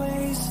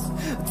highways,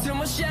 till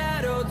my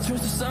shadow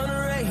turns to sun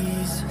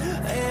rays.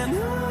 And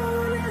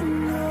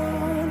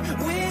on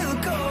we'll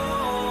go,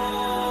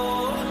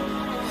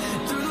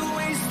 through the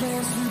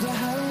wastelands, through the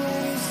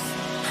highways.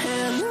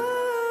 And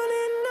on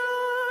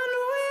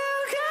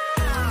we'll go.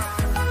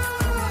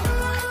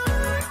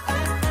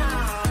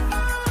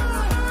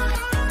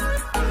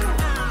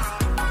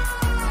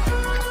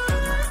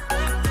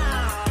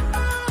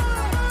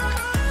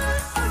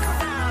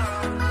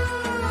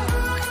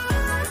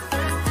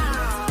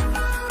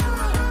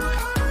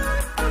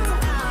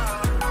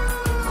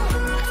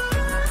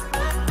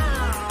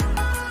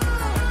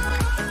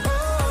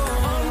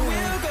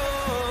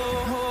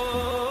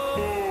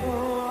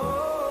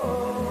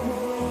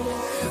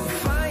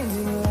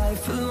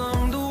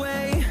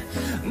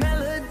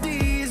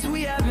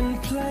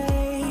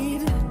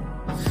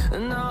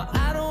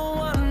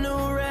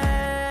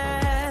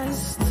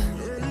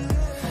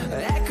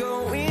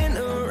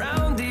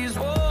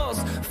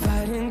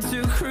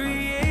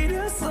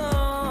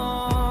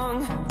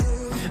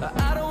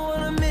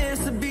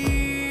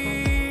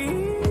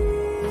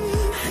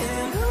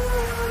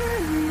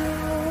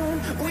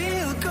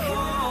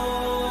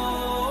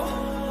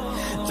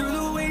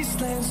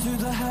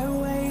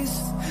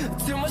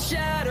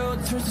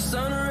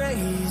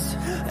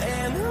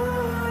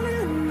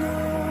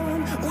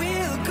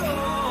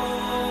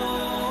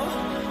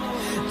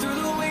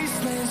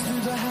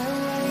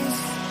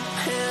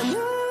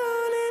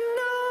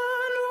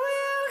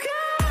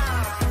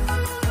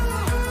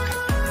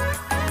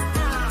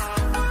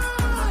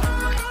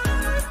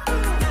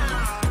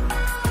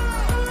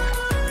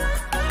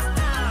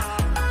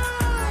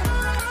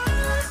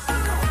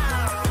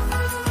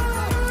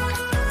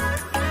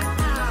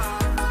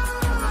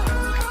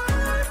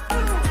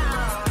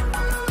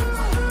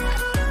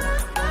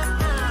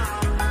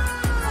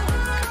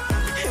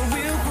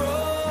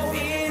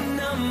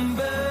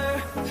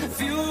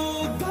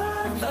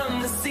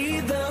 see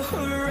the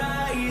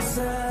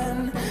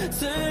horizon,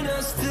 turn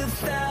us to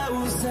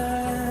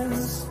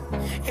thousands,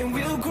 and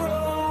we'll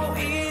grow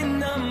in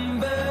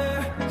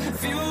number,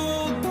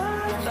 fueled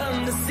by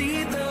them to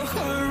see the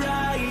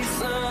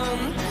horizon,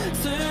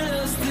 turn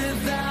us to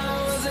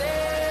thousands,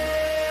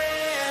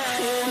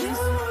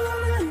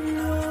 and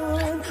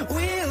on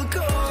we'll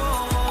go,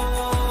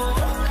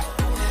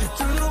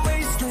 through the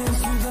wastelands,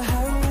 through the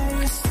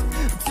highways,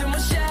 till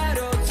my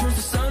shadow turns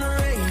to sun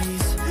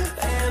rays,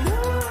 and on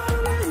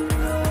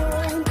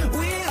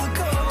we'll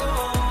go,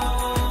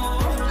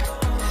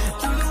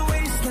 through the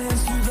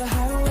wastelands, through the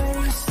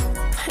highways,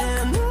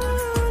 and on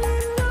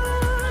we'll go.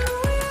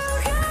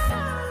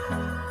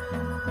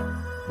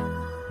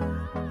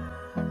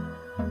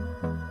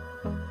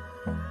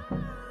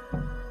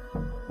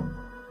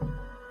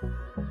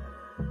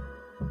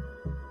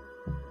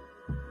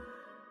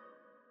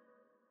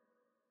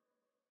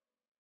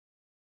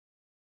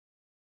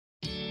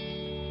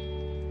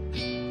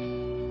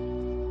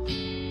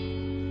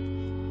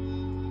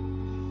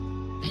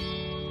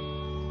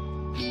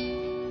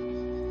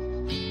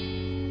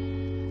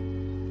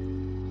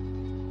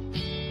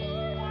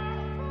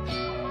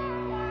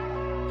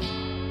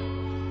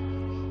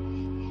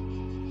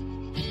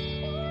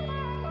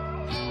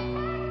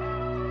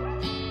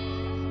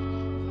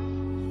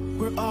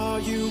 Where are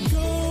you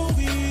going?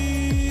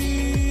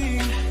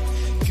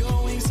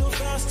 Going so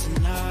fast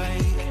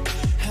tonight.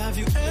 Have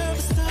you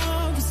ever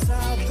stopped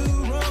beside the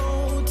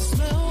road to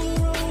smell the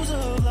rose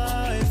of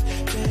life?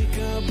 Take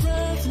a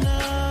breath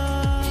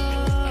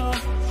now.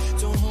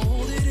 Don't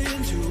hold it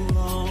in too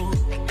long,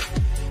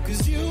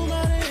 'cause you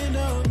might end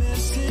up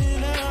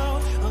missing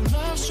out on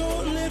life's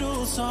short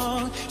little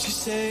song. She's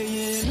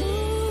saying,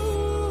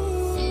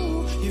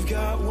 ooh, you've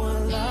got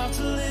one life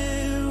to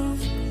live.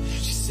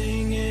 She's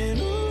singing,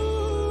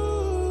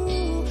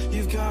 ooh,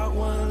 you've got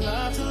one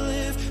life to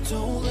live,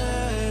 don't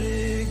let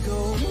it go.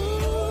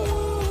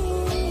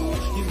 Ooh,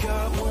 you've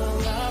got one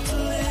life to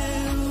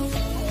live.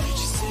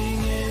 She's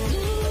singing,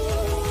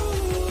 ooh,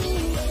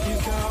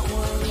 you've got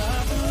one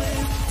life to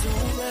live,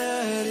 don't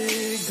let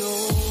it go.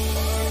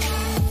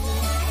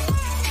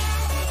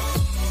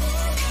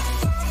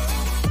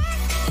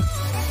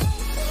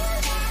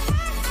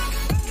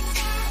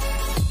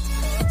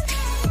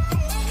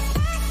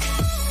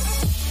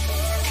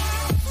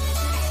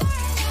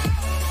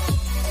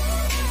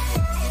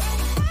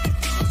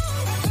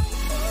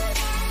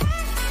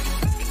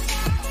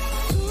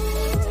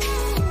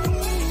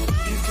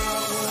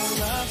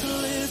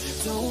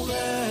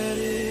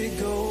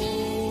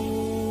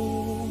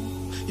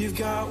 You've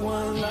got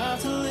one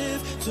life to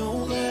live,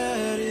 don't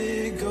let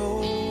it go.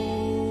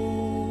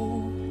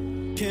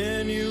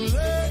 Can you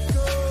let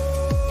go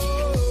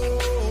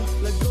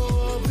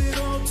of it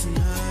all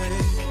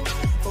tonight?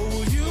 Or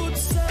will you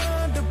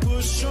decide to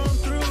push on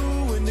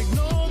through and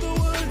ignore the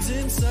words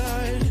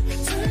inside?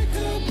 Take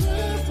a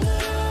breath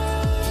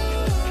now,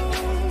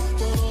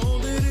 don't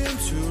hold it in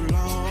too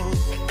long,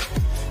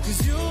 'cause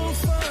you'll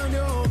find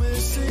you're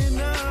missing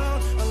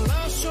out on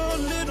life's short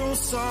little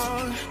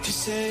song. She's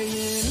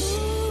saying,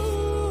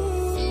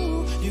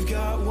 ooh, you've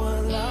got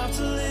one life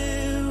to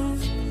live.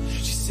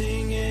 She's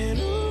singing,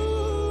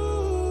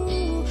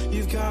 ooh,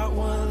 you've got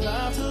one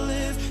life to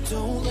live,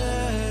 don't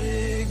let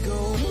it go.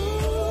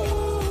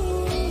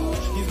 Ooh,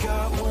 you've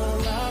got one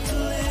life to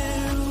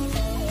live.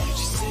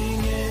 She's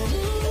singing,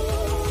 ooh,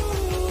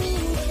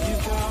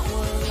 you've got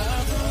one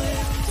life to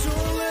live,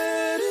 don't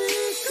let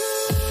it go.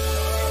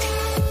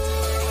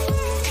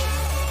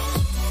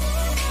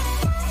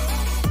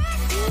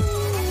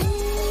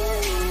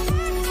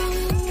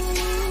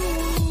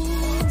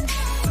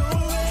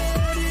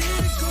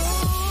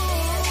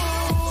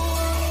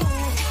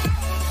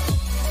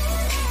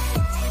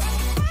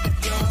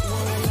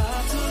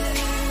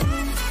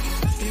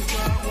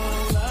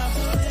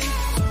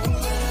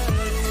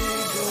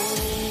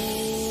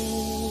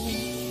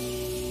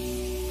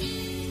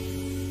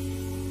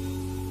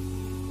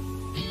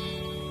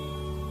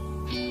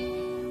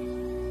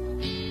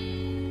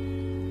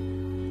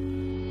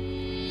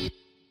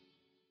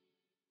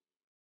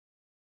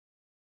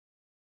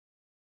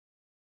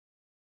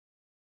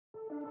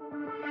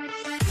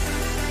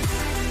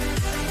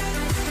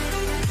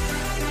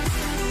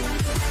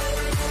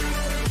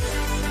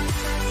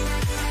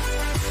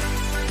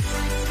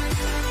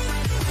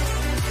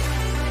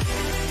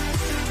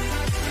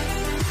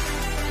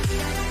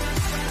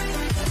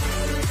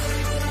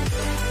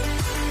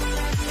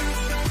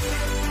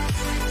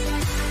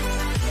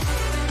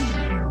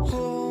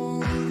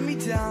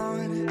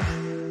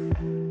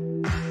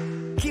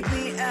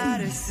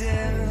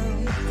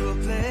 simple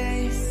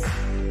place.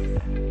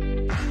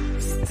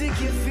 Stick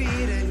your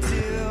feet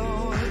into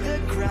the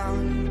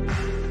ground.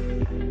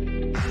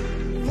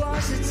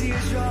 Wash the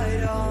tears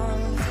right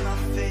off my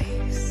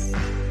face.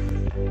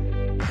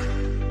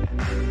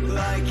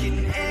 Like an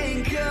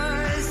anchor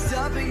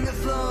stopping the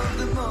flow of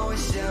the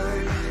motion.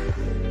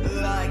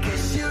 Like a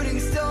shooting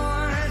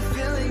star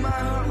filling my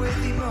heart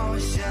with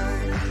emotion.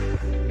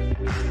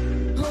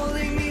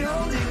 Holding me,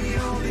 holding me,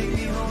 holding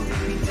me,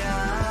 holding me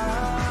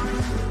down.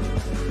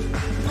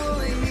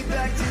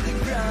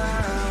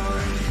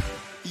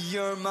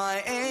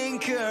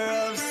 maker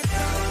of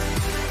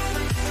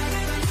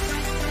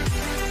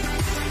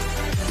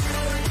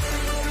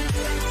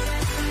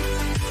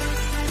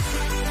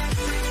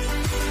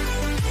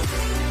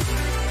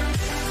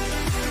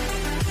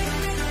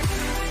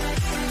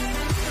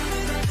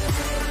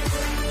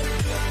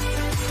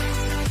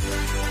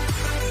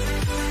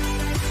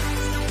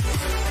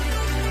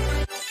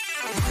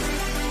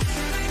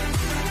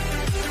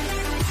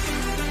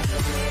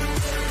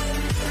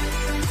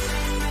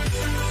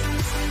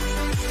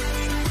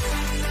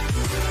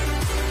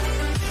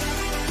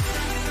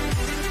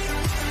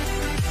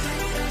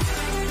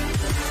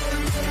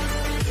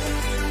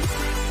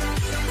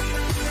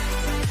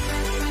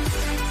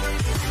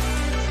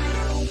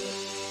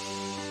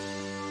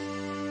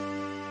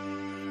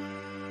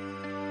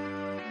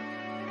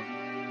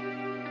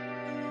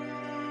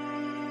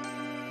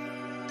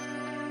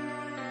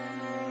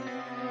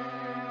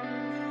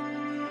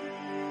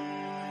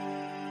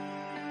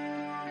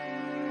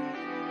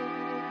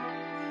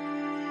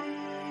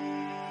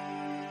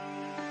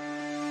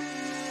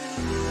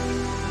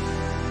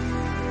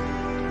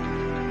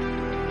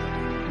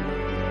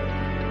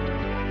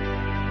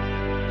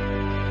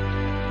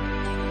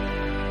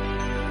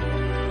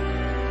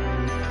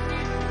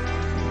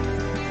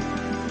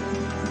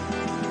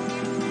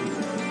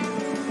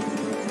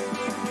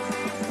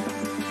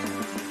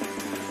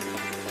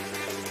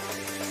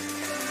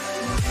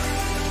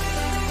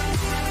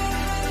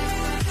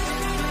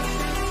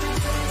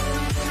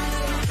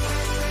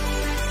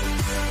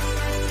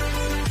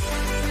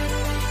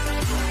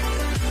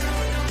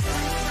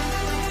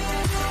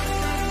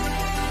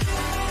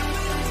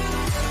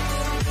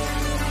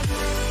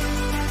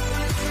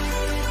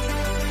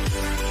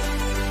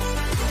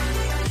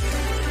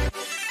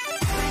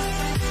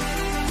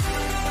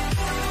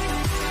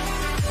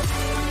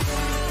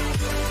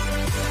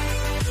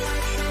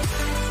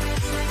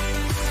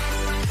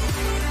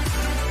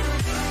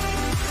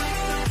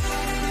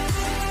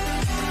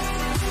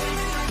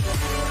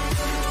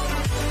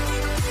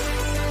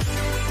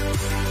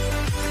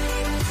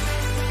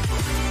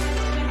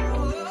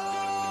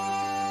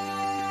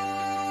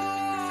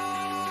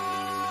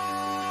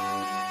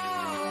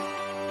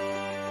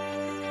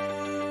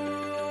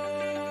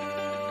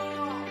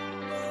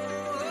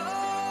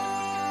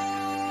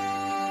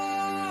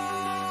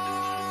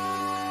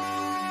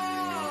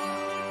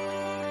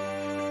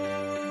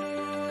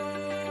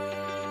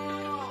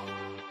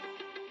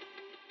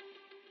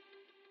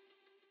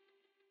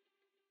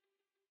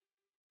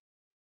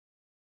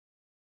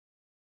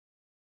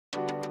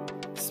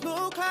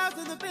smoke clouds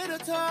and the bitter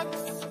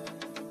talks.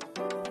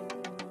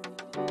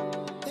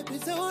 They've been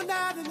zoned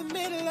out in the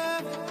middle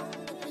of.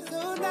 They've been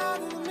zoned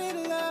out in the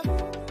middle of.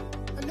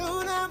 I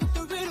know now what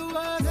the riddle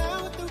was.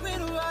 Now what the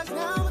riddle was.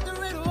 Now what the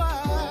riddle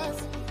was.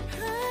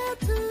 Had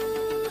to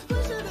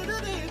push it a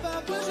little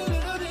deeper. Push it a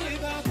little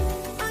deeper.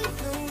 I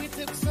know it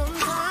took some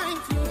time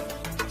to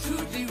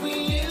truly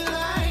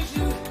realize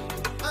you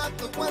are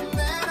the one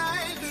that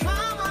I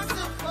try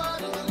myself for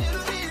a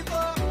little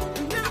deeper.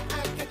 Now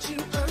I got you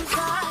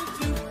untied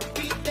to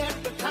be there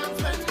for times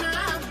when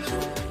I'm blue.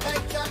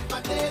 Like up my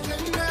days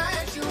and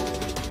nights. You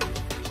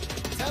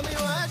tell me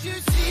what you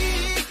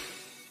see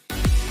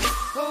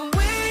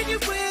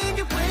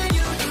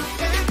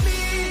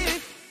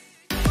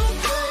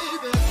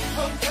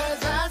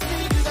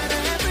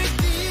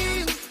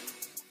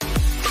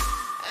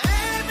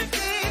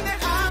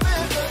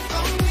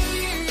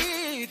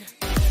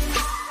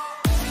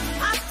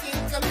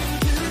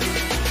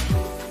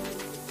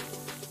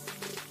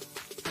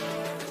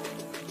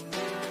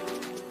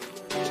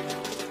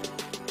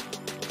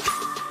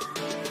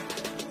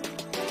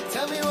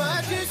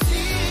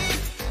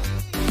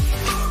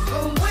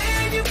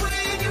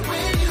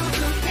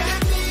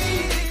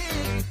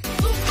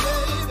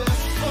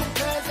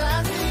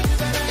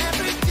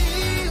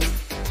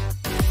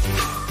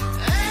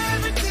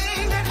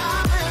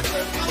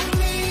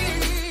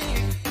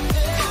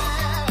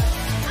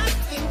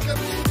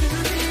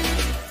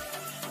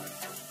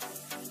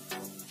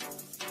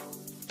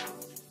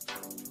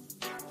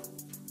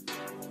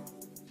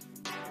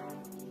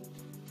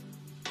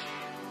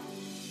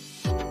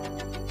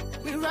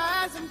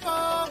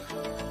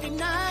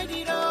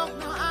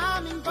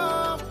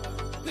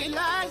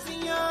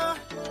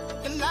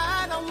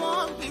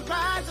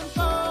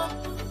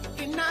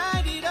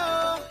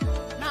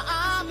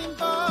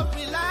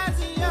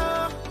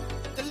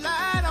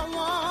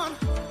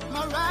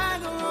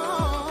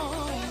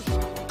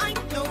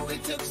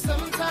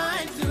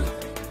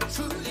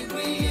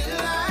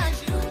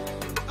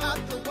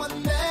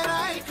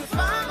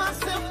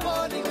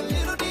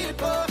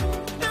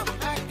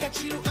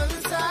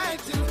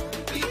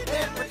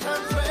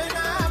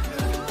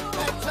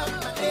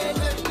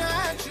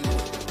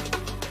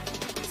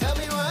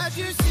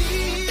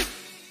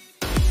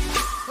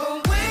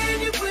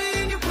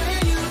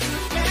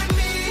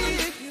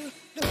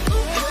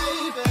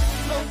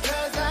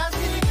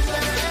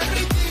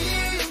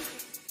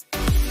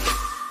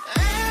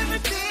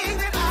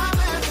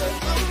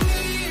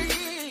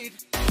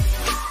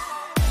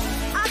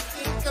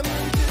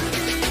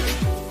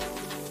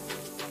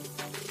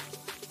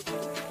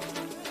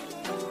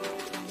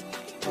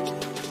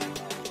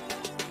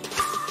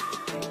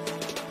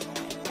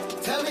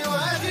Tell me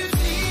what you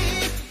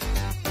see.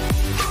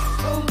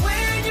 Oh,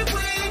 when you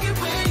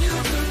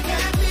look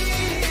at me,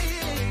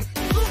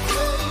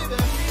 baby,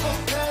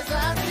 because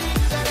I see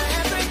that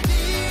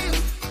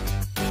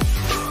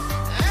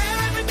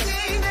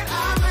everything that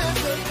I'm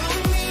ever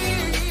for me,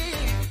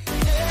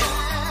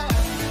 yeah,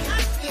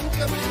 I think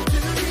I'm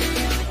into me.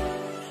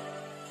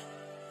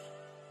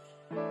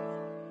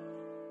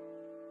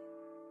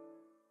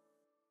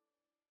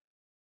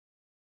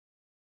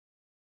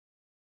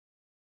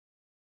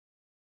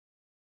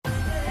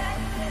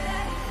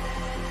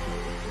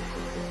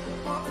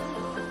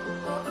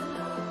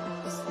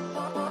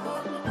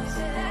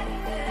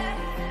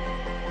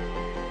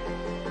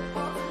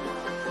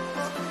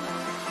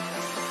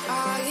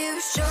 Are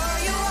you sure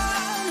you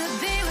wanna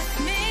be with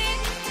me?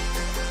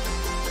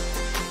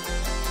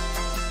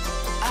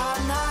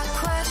 I'm not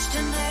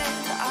questioning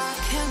our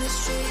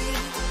chemistry,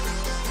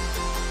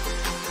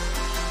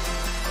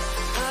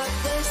 but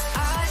this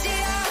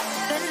idea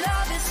that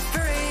love is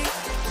free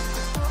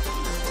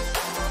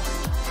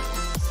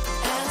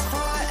and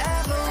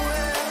forever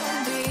will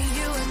be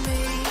you and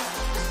me.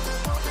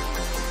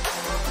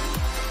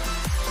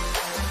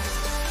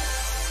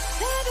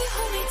 Baby,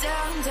 hold me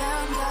down,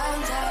 down,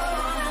 down, down.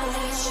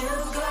 You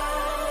go.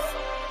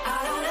 I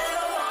don't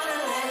ever wanna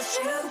let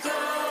you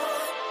go.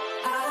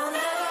 I don't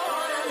ever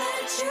wanna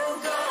let you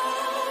go.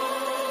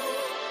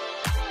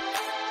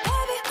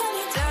 Baby, hold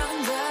me down,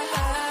 down. I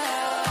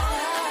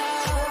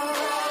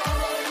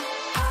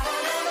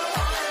don't ever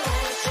wanna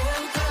let you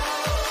go.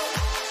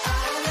 I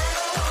don't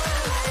ever wanna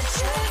let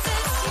you go.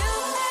 It's you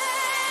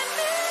and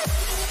me.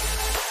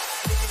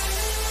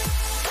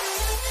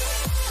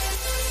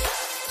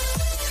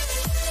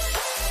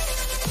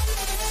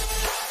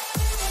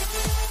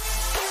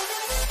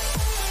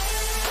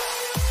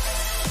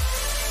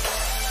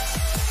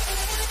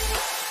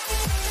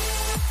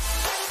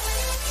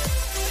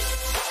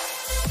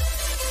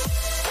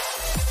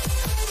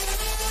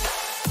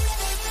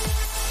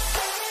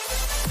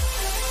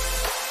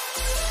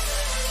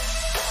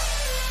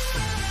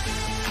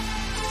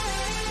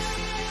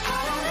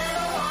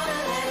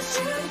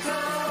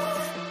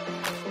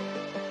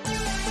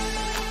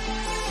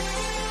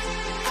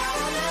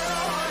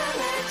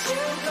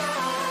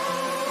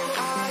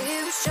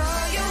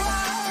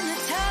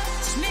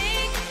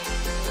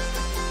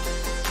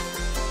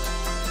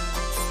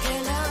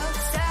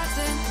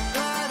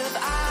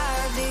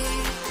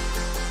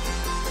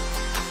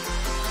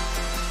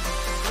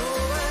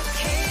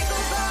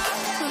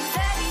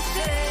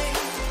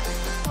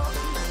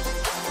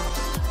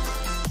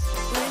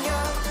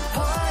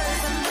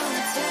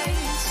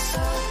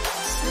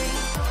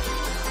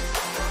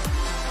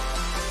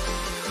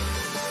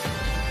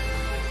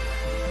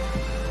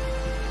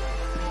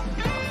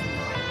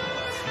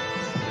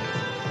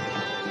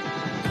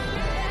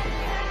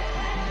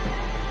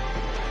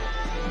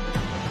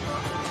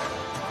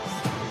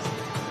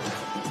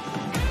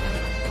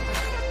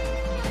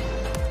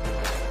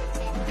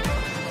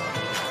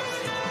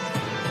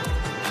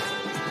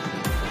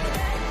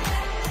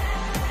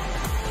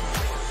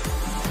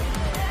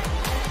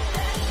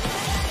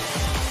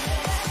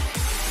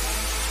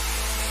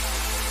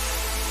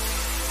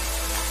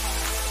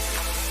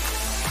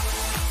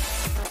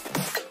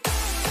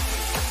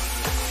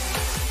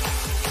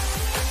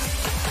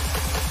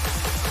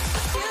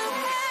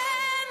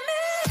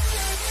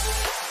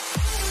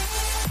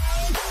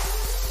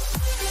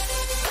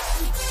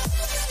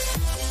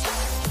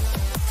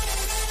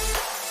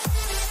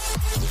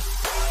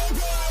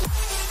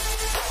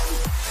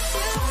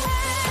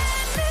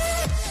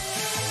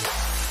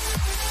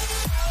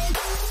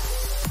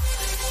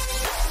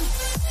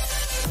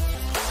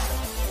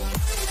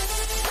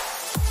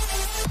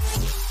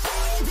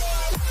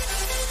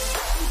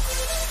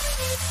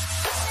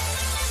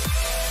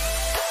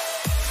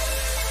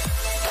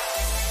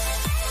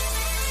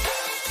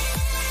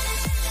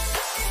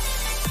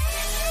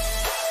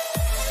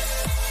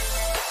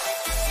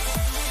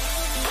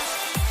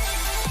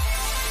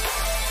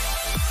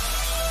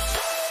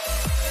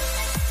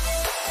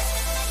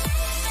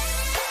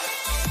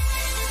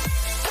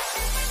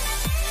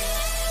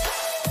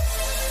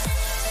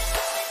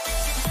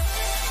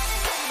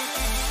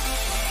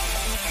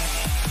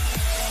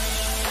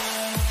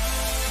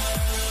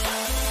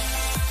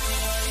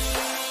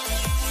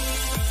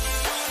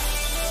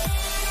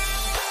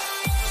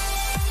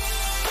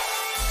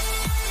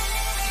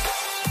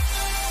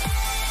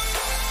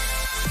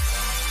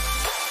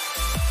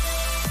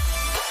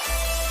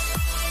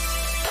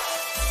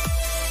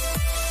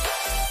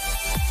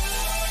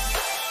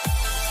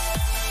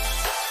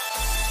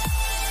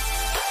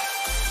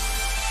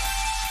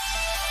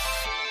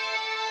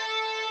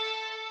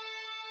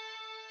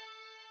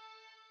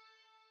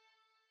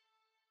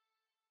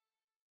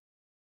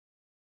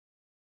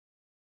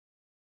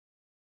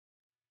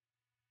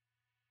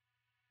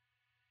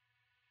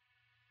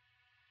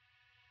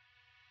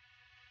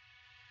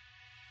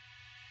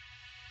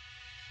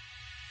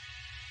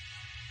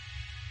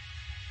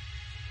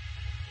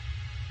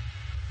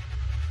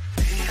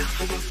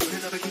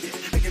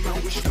 Making my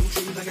wish come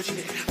true like a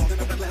genie. Holding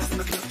up the glass.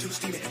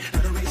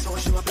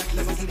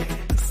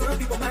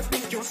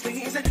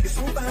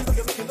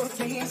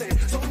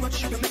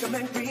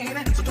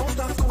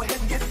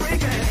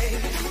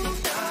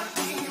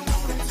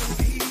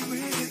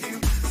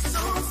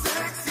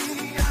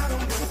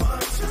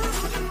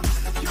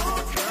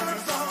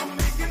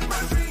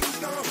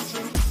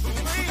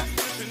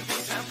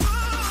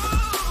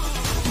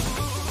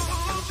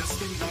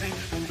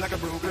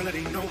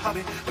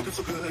 hobby. Looking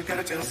so good,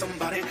 gotta tell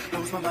somebody.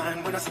 Blows my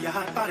mind when I see a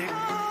hot body.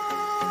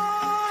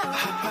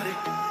 Hot body.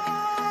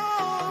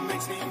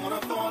 Makes me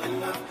wanna fall in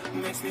love.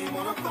 Makes me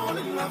wanna fall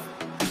in love.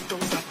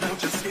 Don't stop now,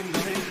 just get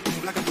money.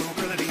 Move like a pro,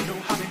 girl, it ain't no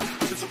hobby.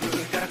 Looking so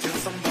good, gotta tell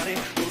somebody.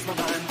 Blows my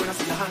mind when I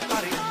see a hot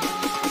body.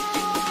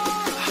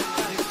 Hot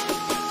body.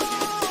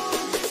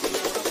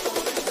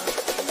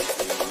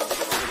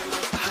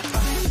 Hot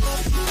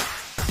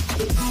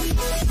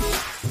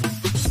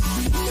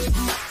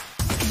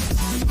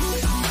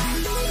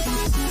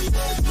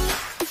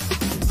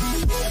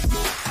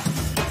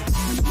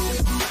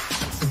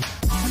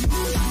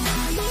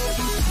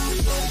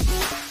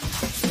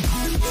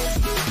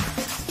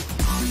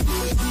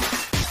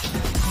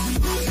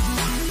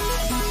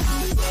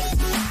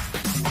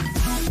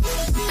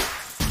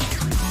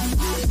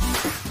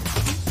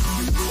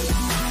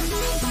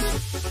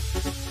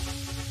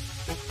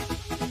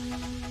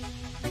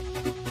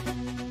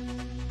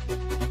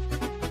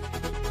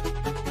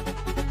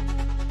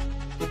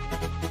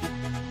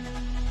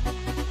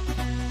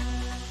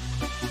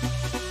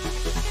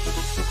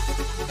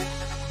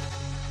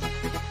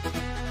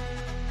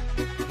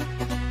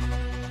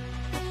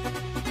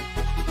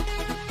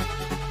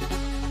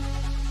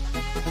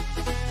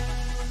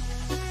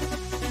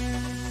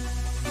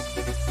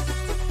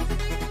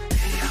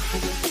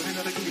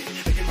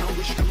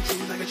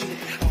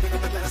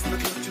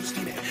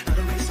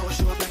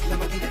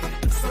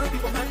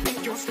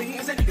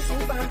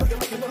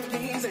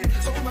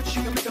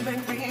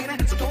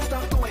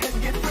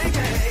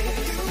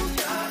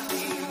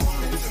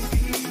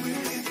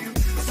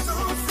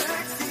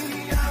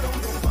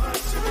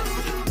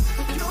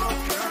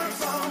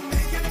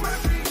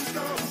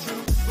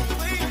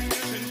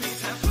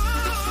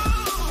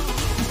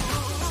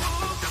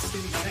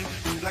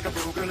like a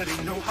pro, girl, it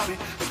ain't no hobby.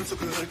 Looking so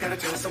good, gotta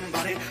tell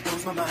somebody.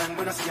 Blows my mind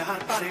when I see a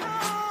hot body.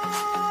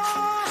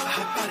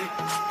 Hot body.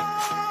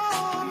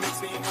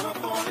 Makes me wanna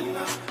fall in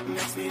love.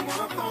 Makes me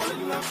wanna fall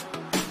in love.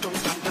 Don't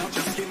stop now,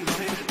 just get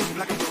money. Move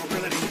like a pro,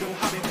 girl, it ain't no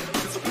hobby.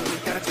 Looking so good,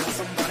 gotta tell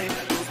somebody.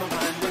 Blows my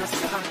mind when I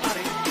see a hot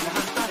body. A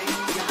hot body,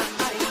 a hot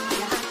body,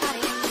 a hot body, a hot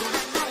body.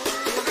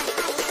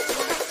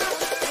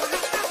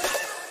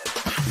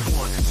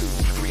 1, 2,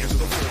 3 into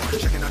the 4.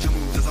 Checking out your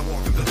moves as I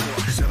walk through the door.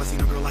 Never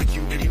seen a girl like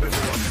you any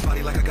before.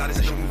 Body like a goddess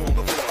and you move on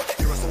the floor.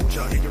 You're a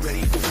soldier and you're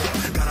ready for war.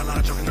 Got a lot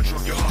of junk in the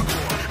trunk, you're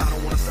hardcore. I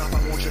don't wanna stop, I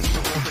want you to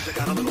know more. But you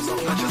got a little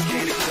something I just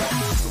can't ignore.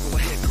 So go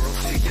ahead, girl,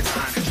 take your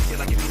time. Treat it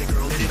like you need a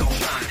girl, let it all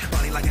shine.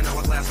 Body like an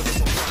hourglass of a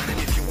soul fine. And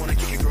if you wanna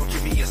kick it, girl,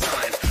 give me a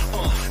sign.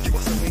 You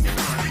are so in your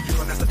mind.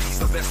 You're a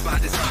masterpiece of best by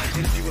design.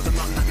 And if you was a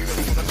mountain, I'd be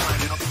ready for the climb.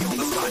 And I'll be on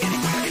the spot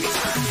anywhere,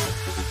 anytime.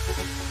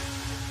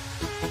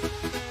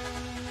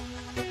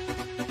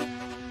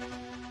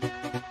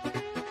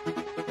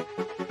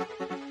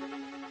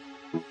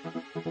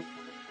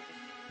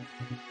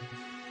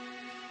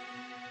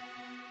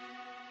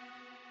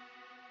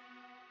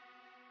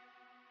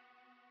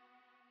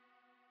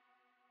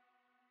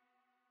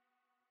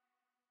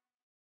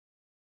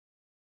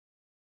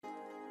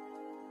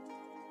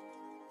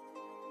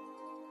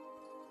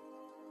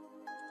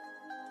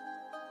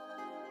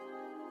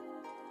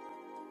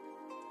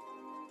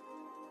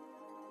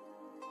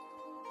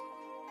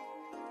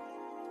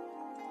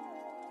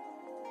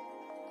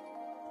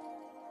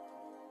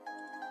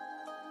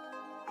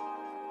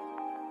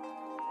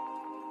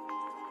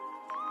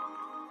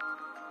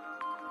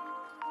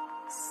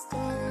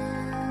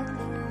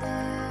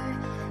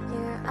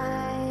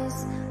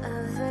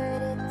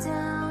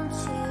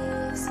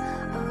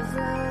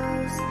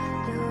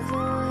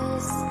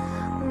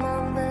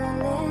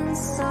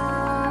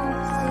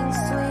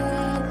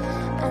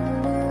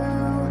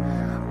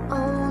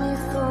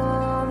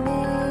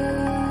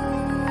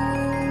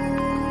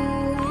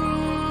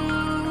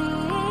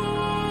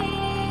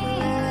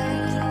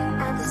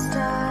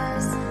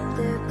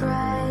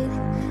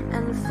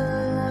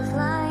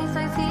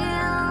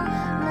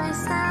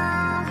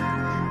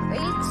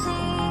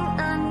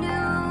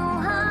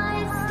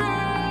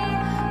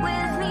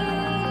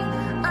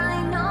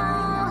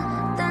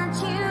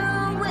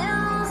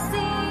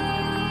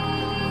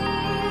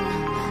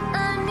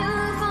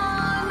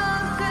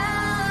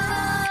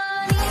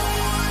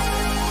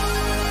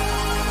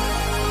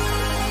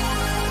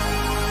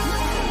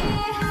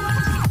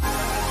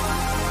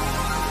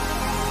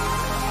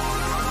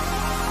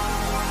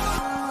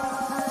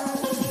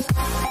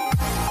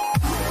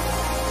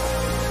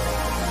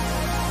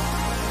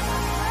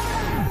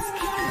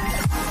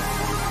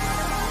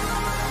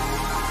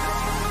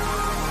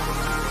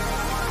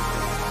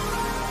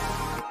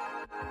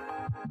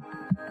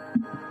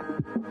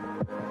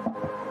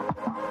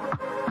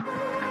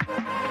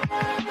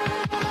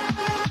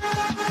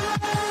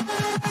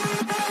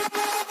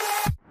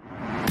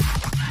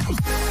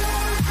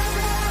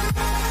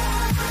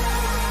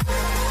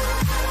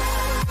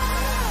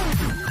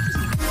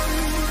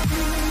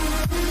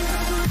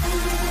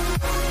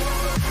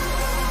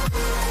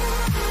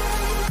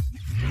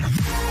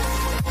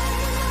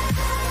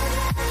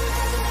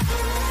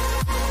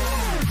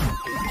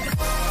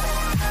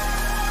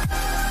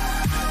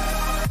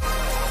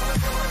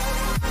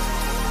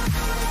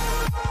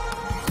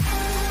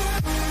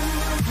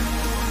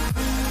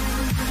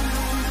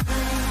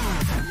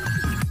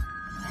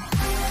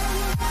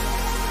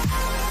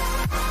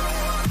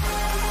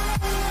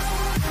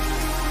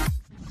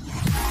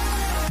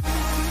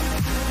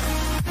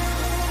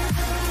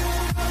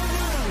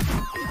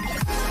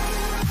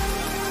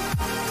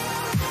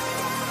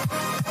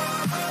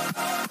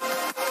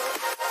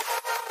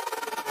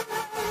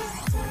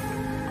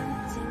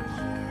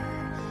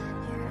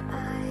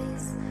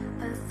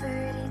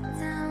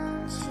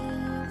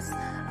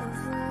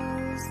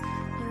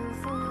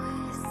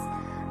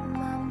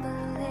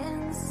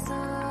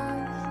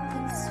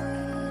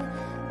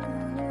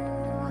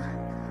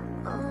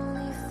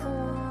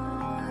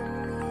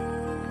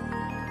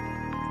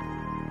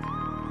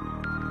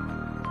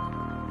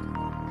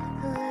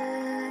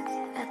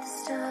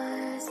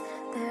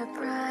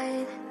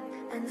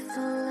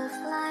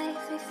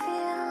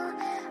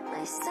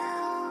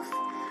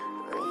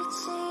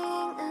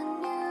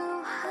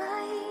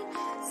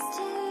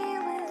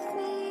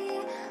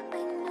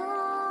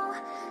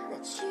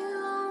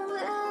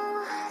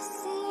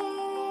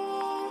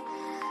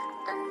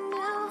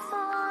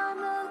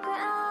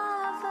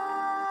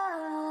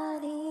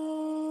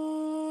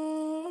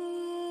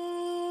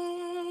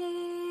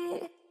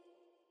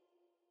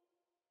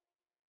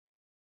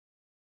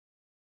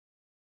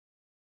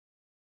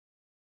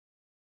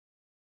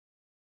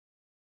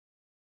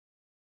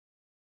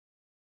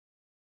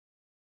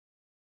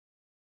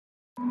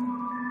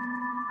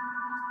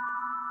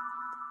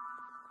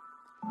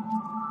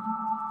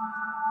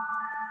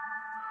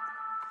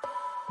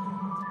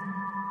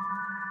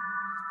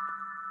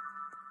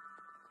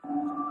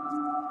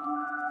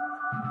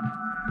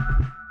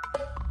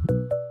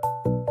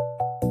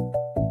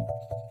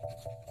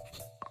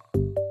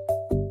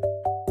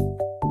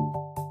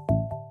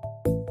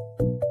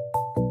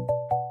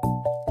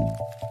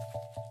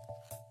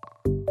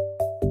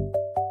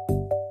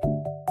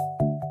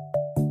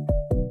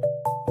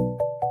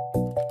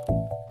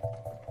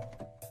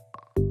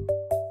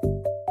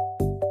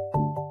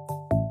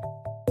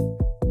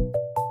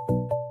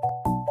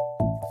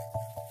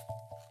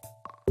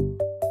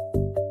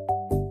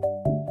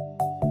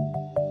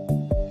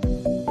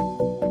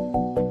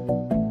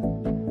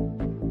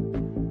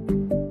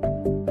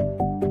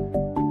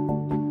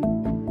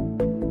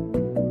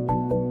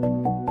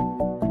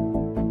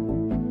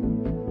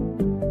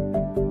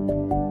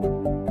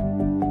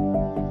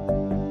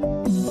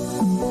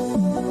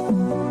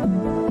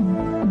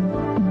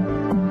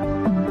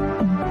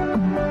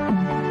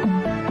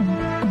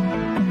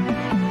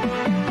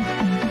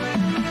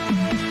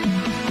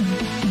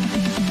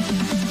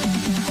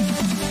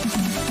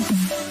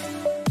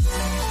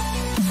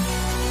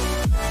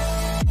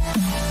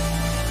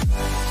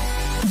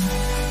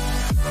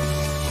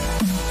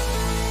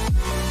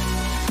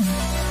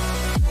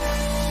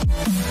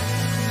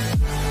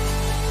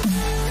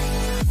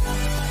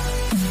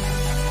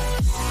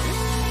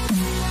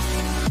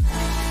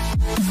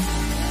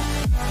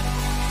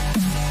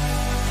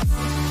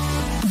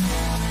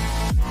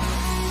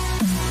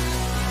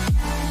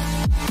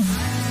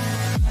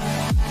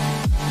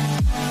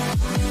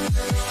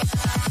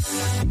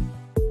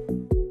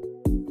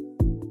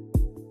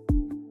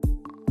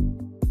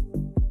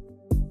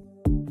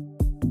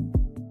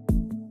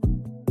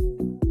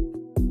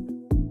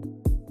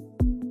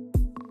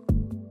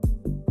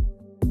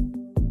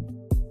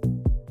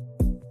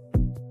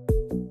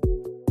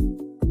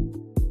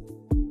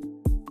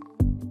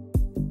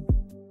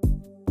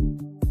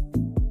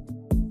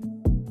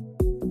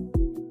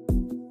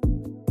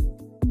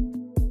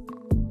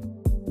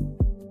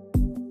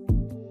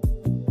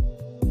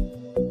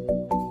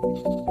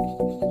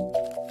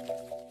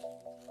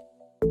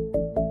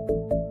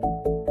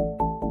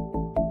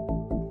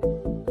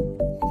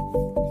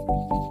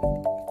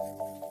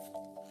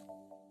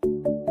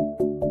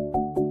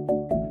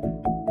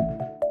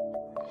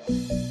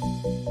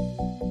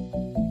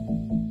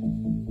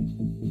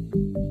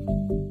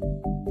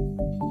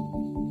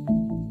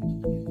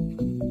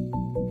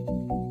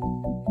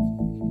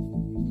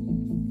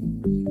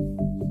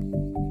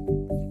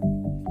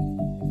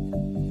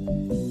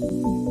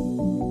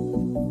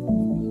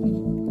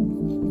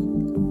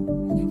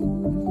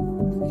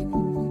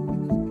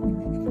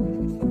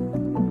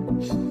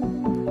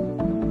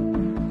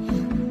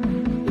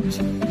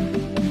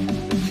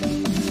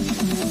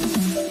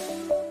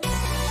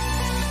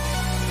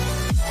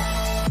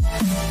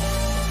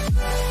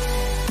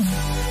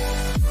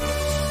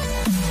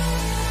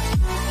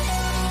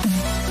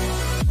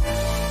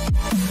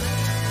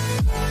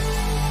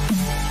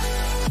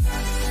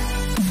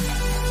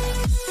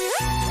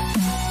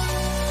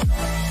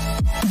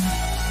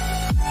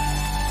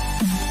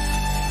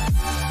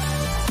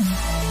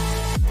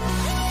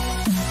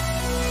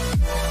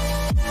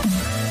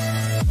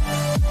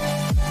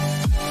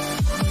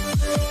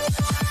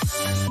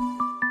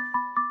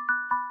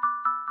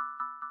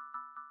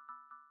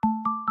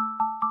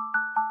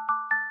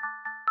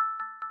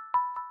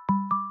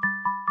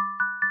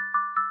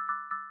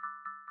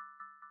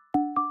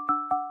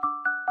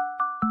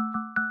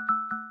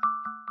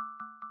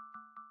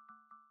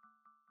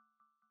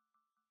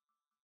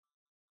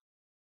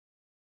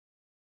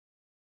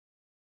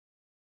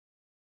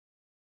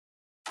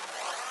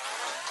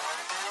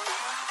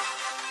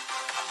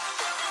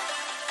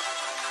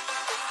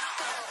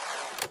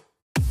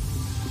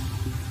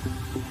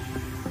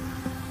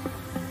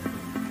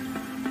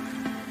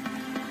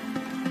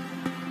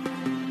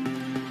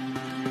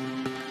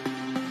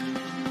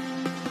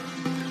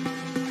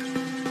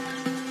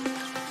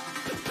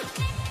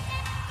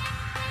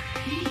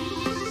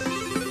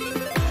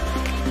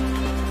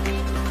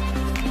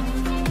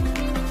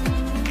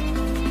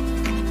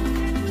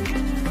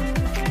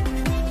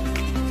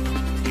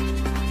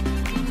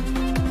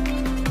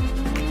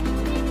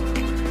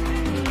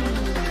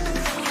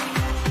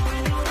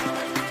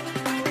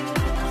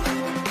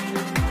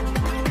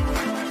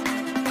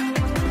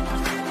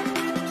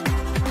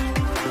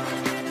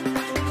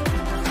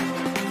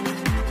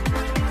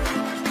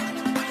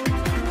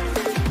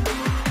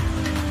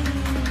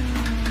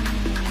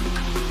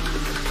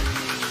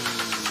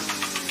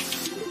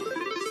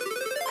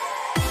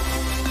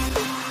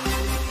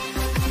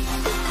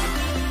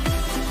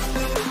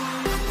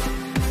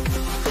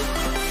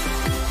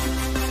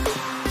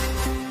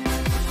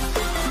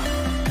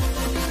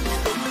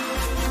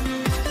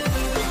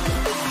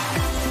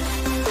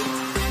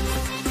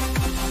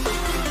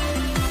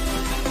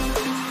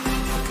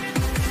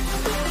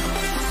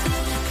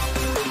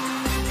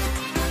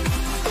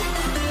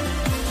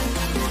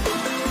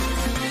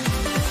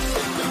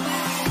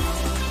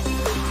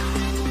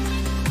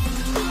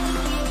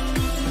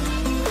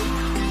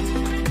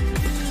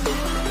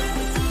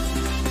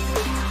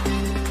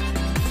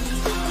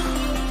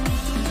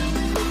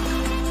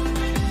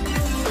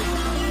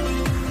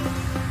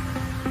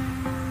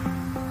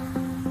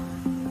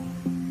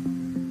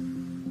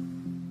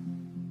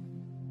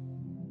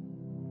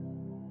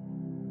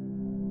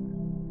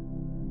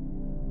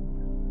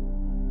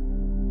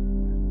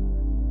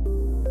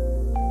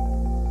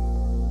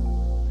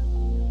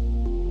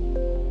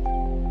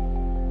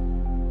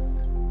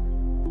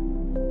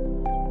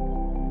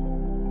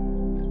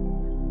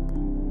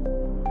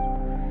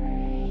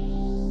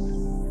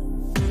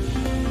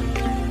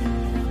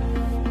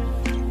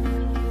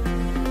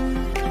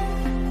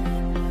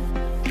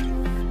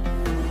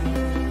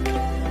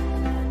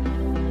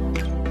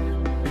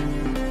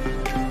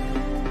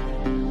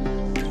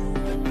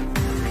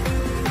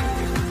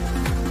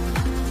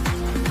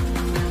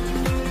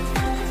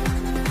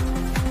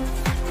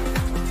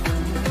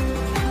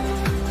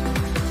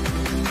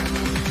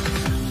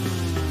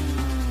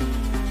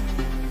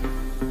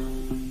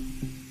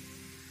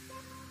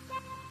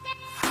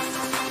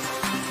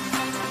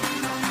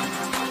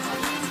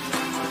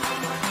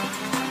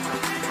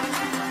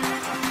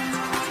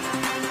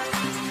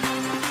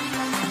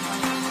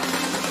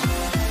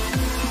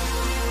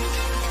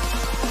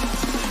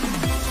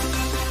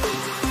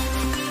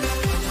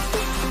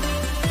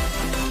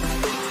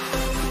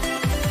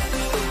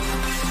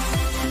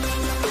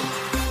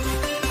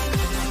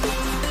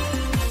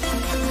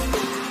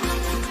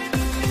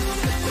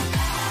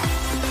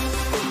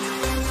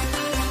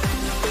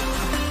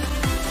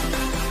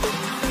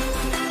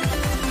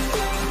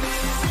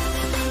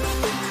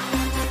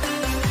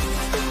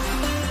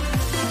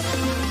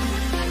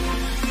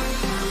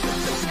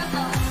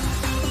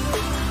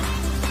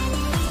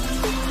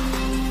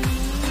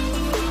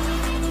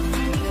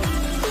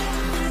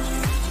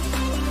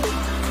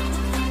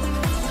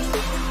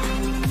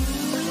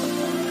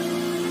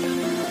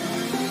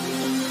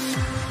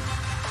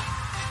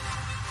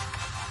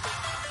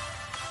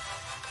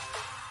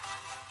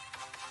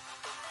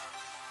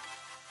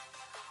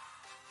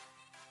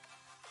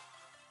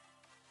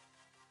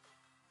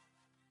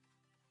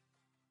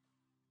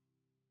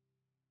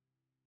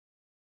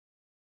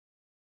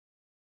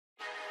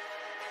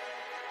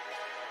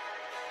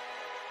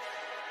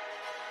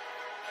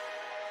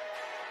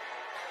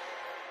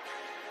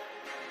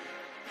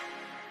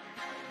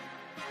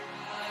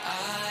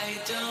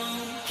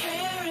 don't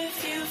care if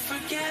you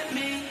forget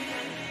me.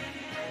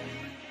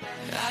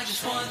 I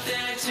just want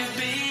there to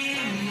be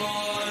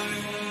more.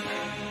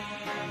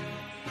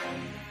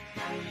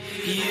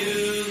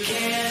 You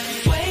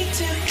can't wait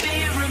to be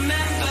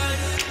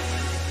remembered,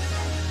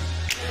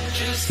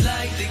 just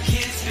like the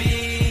kids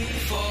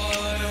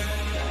before.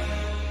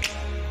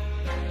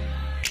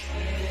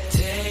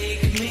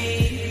 Take me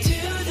to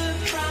the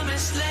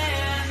promised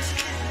land,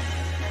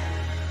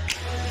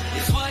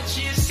 is what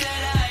you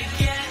said I'd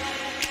get.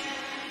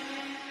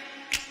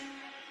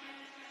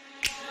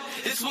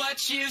 It's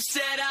what you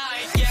said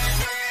I'd get.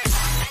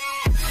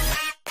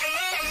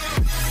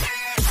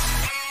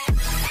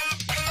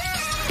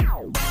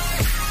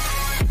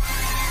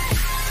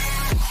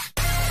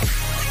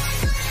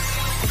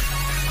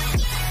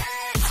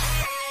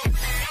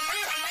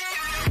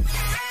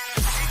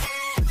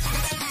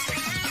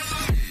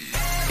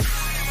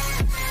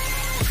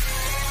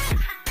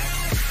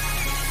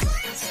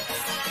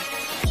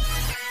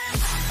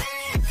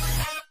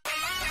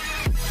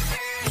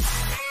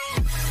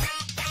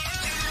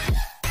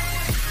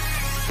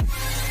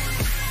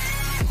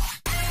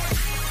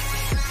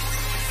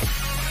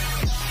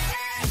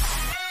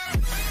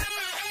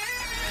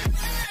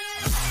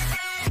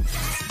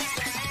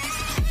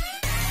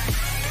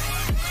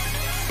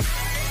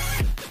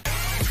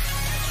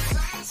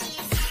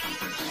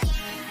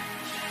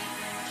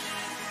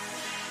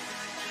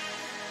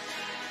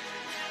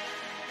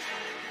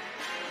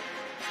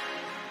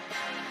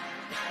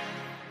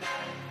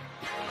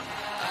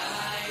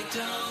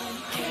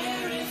 Don't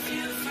care if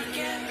you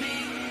forget me.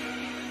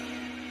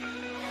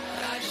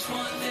 I just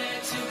want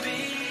there to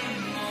be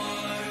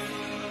more.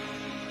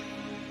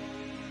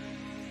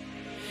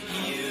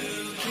 You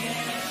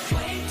can't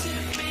wait to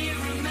be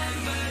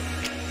remembered,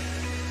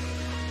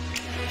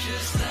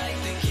 just like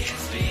the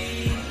kids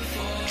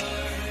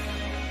before.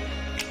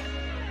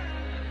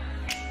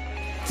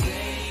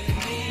 Take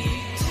me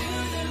to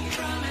the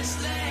promised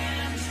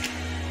land,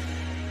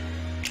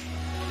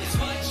 is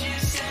what you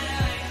said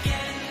I'd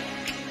get.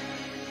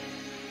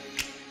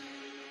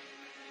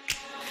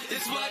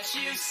 It's what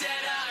you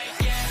said I'd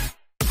get.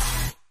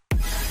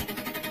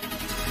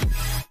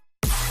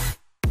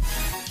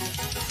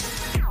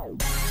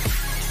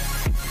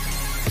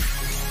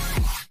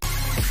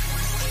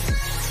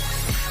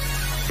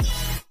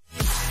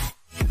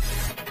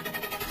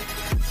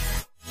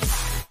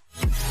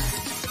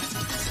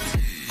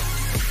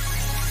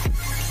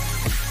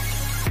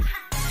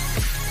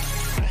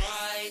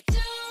 I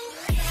don't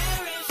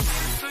care if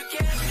you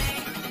forget me.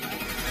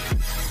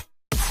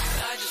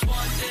 I just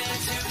want there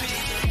to be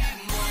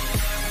more.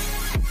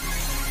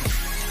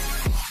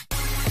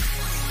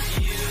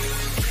 You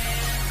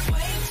can't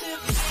wait to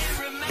be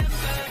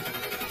remembered,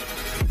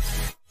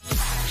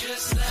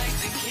 just like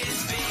the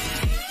kids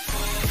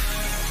before.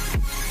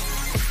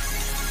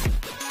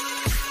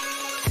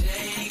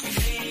 Take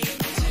me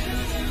to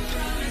the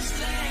promised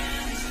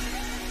land,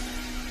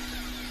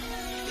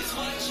 is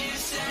what you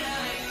said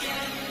I'd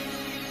get.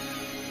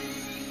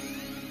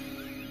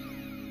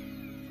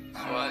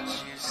 It's what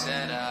you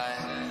said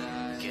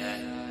I'd get.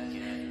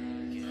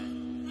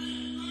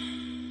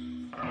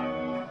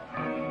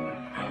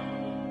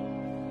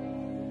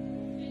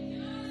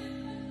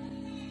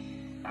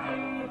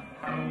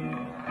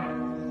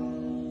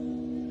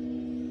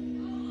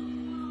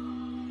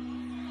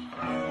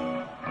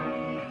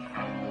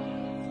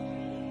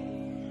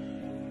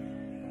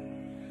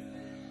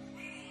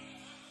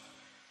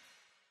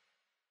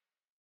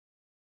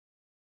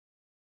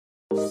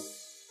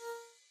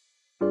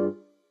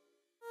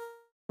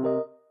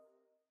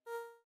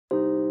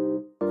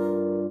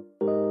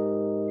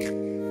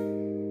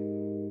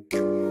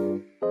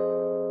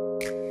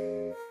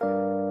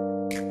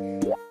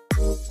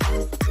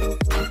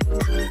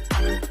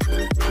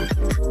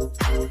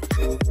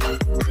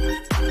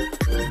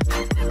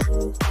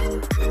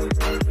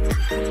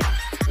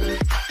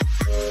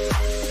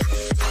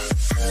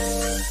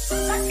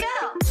 Let's go!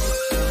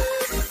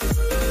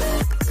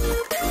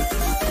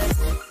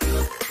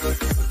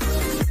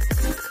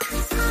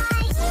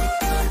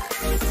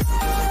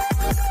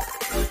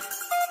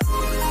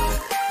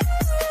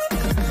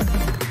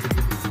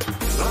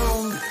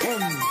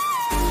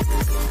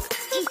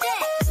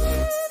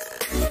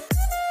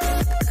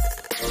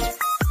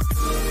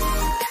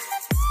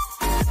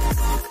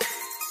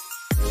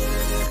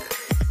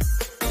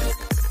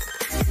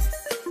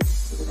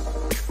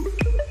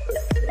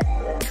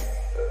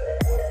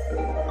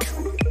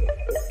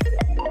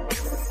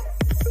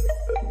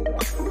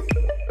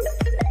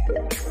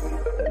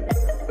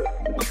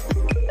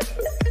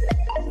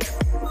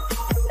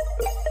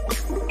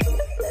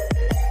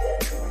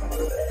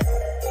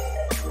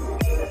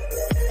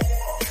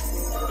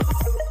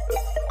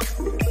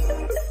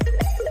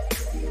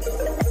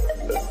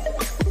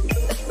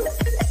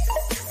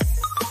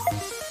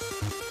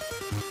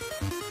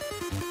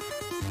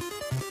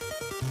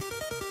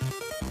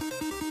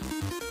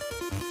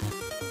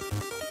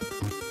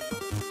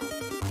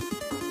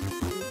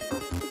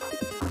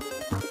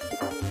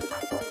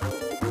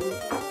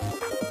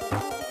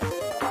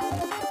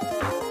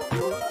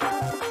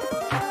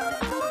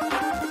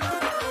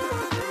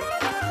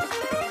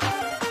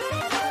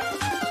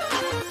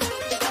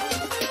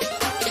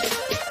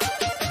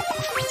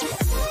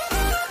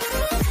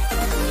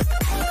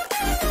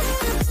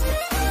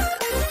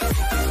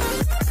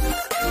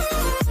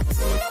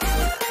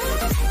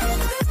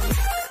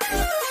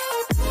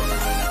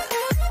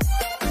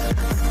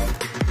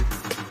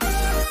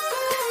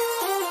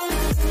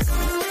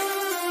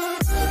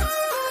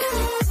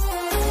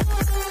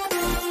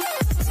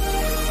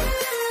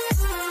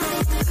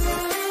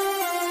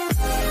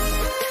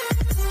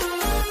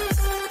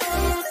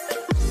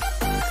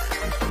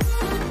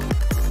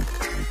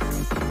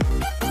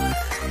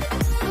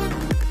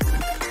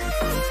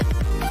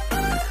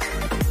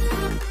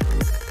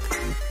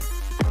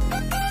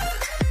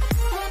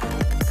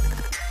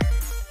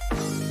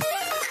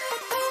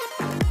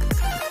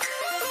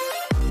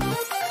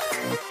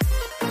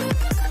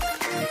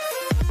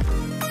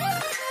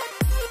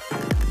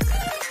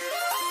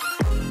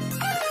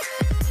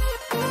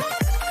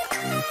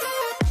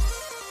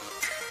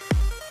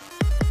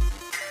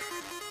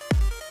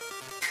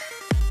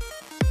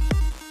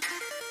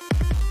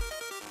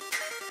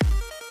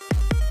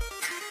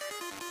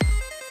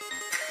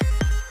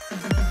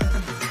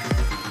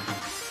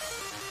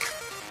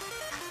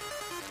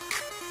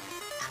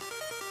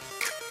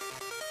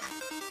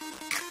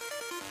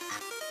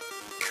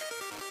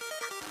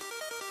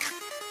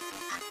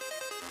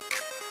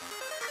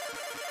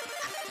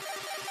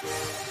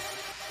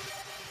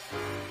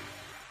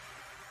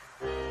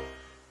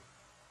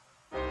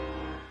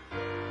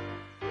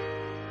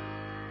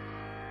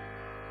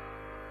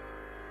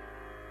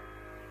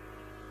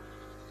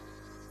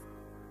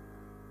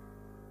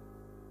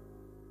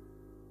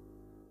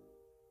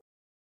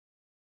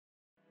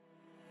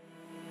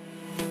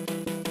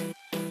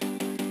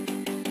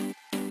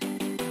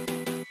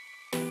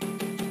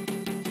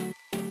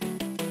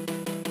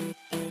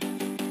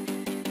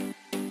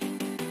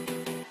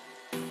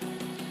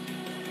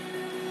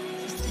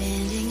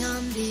 standing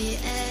on the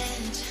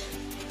edge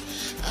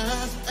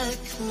of a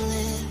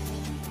cliff.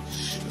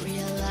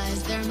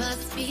 Realize there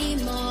must be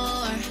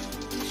more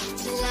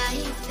to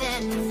life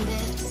than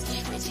this.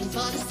 Reaching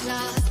for the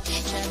stars,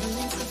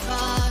 traveling so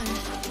far,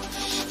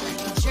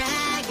 like a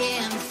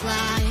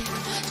dragonfly.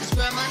 Just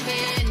grab my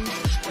hand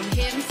from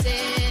here and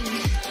sin.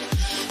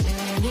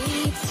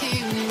 Learning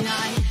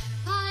tonight.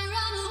 I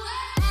run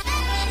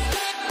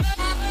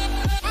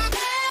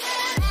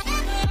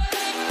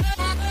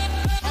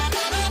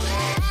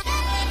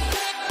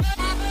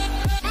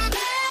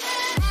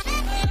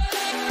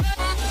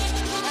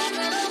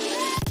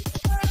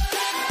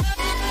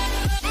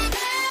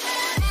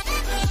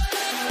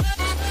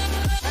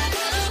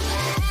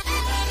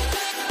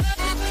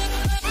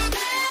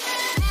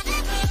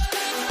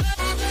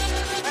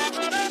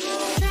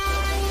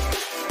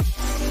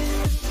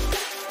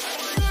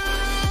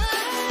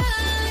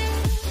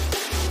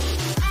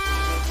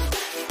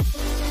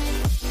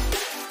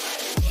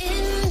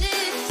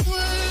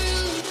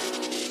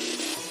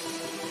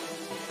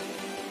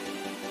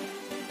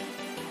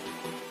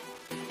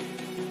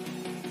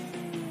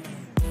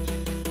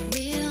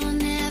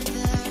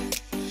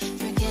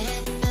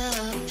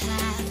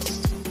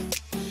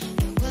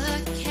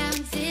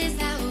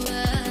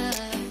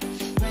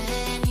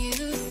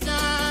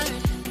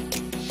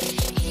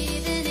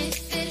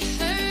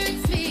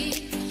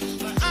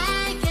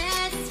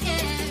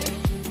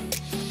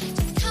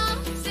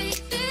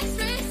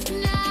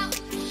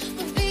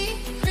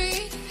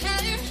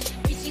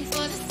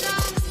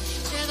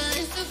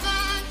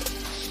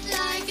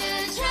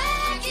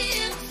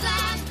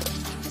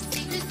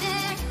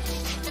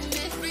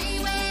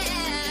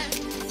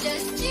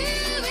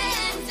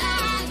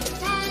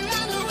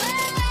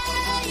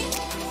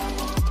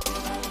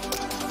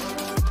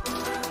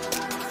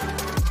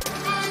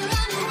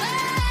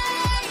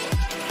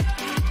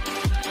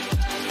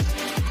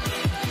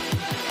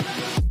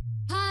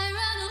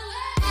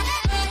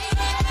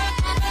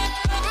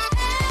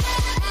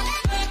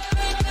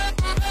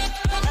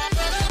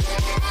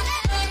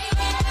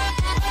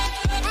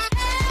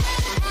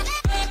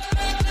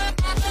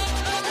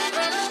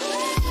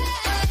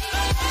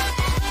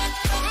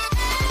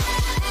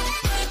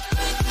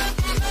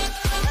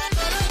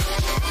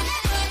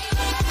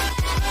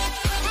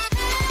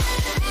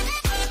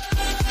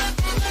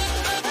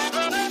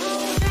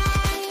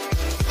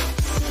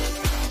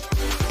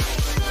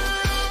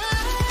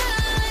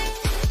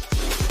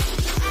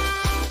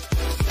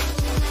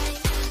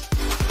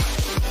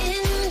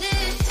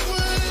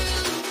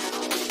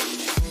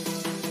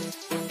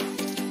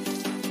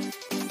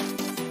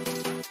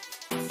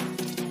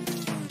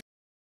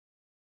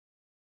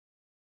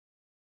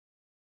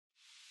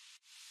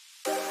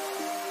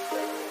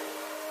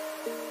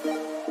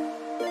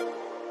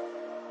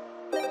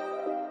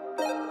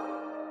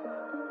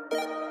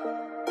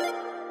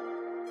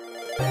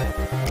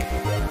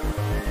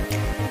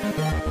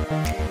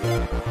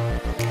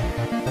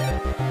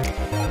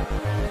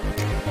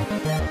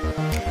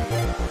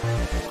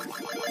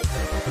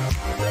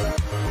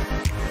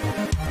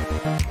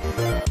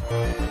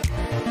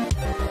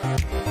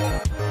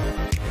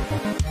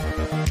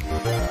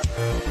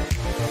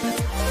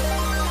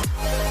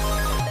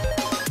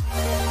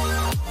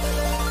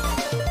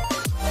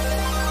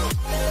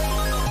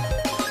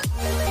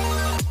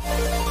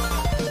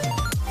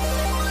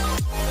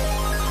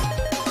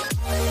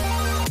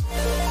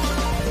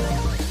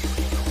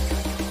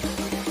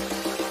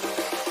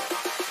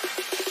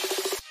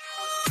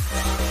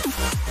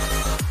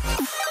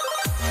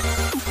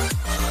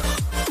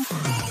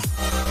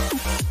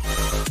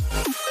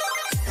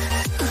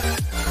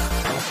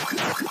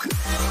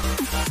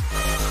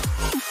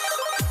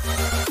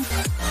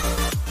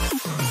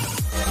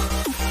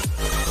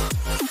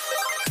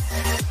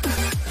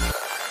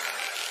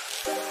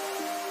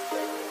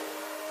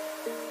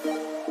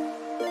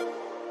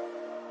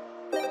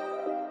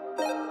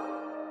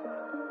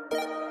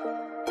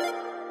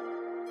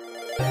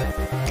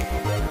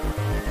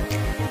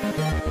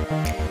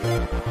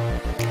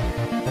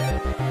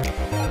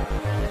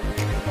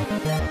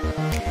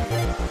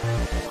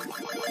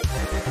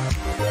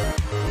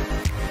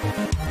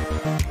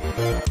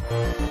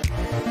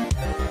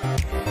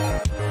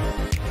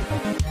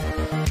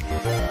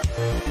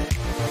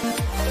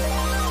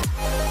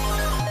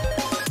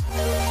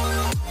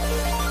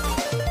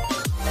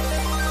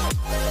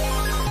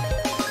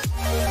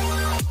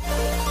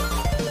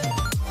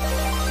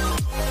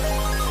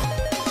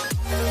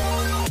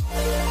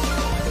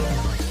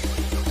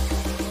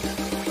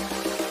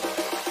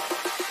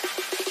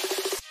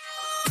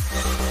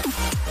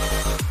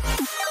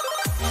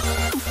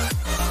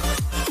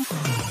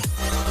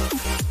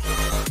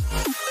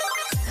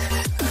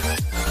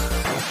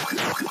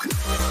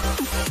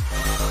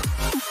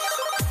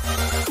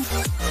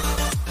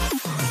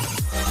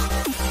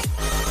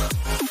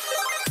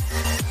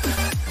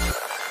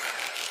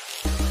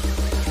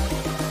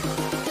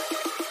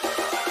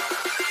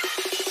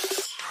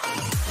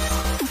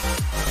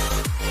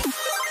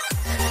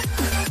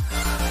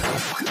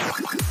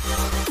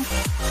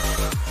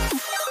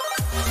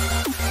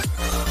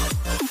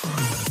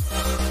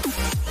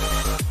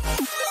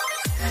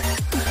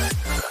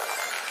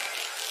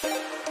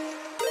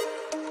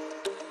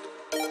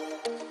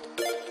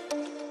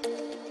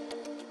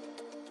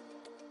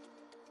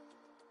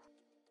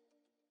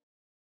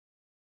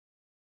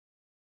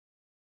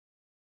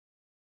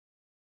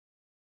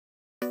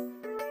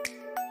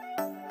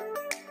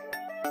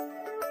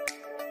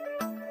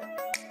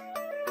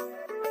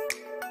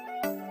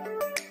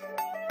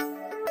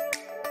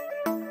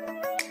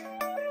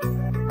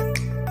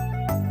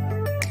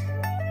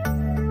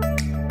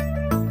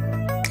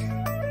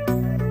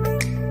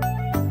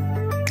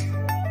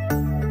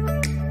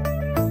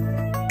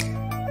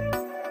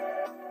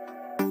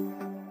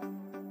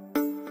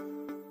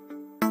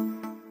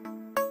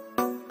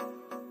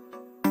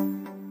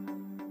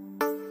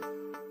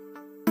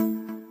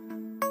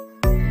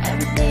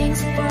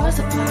us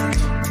apart.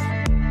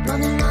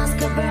 Blondie mask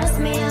covers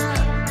me up.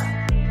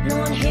 No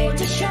one here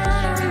to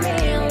shine a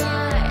real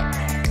light.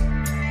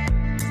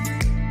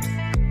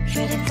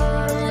 Shooting for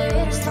a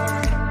little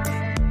star,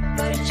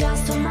 but it's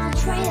just too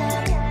much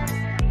right.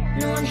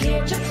 No one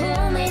here to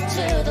pull me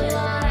to the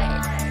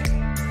light.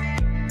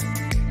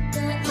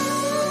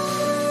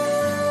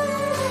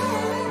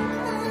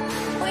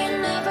 We'll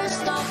never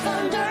stop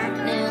from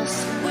darkness.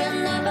 We'll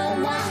never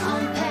walk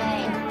on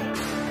pain.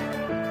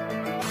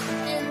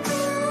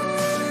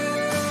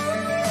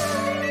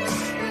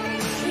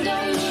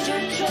 Don't need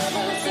your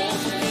trouble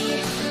sympathy.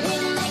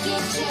 We'll make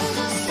it to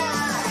the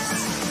stars.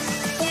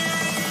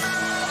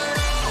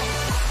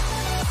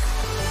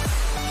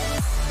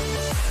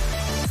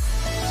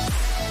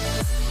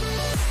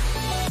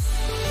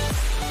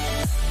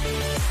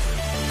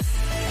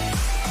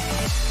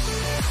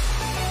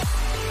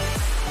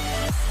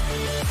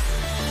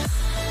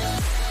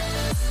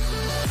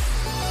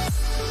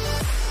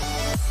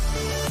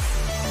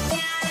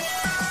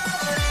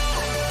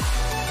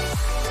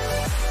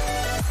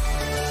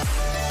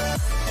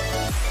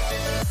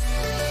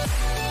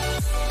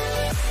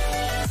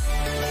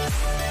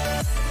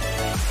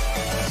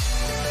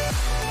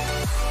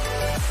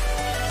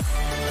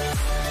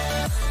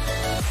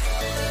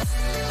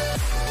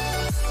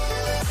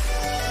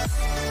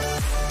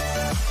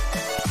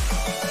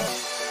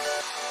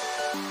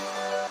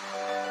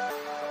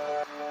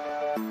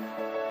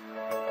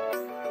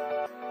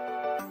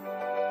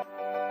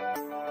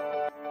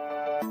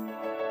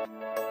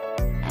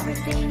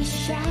 Everything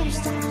shatters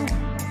down,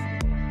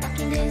 back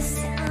in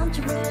this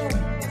empty room.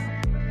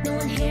 No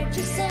one here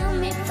to save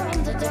me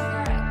from the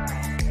dark.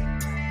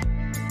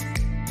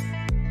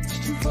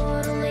 Searching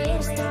for the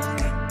little star,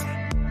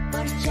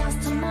 but it's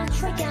just too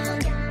much again.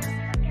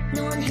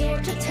 No one here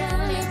to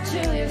tell you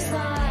to your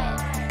side.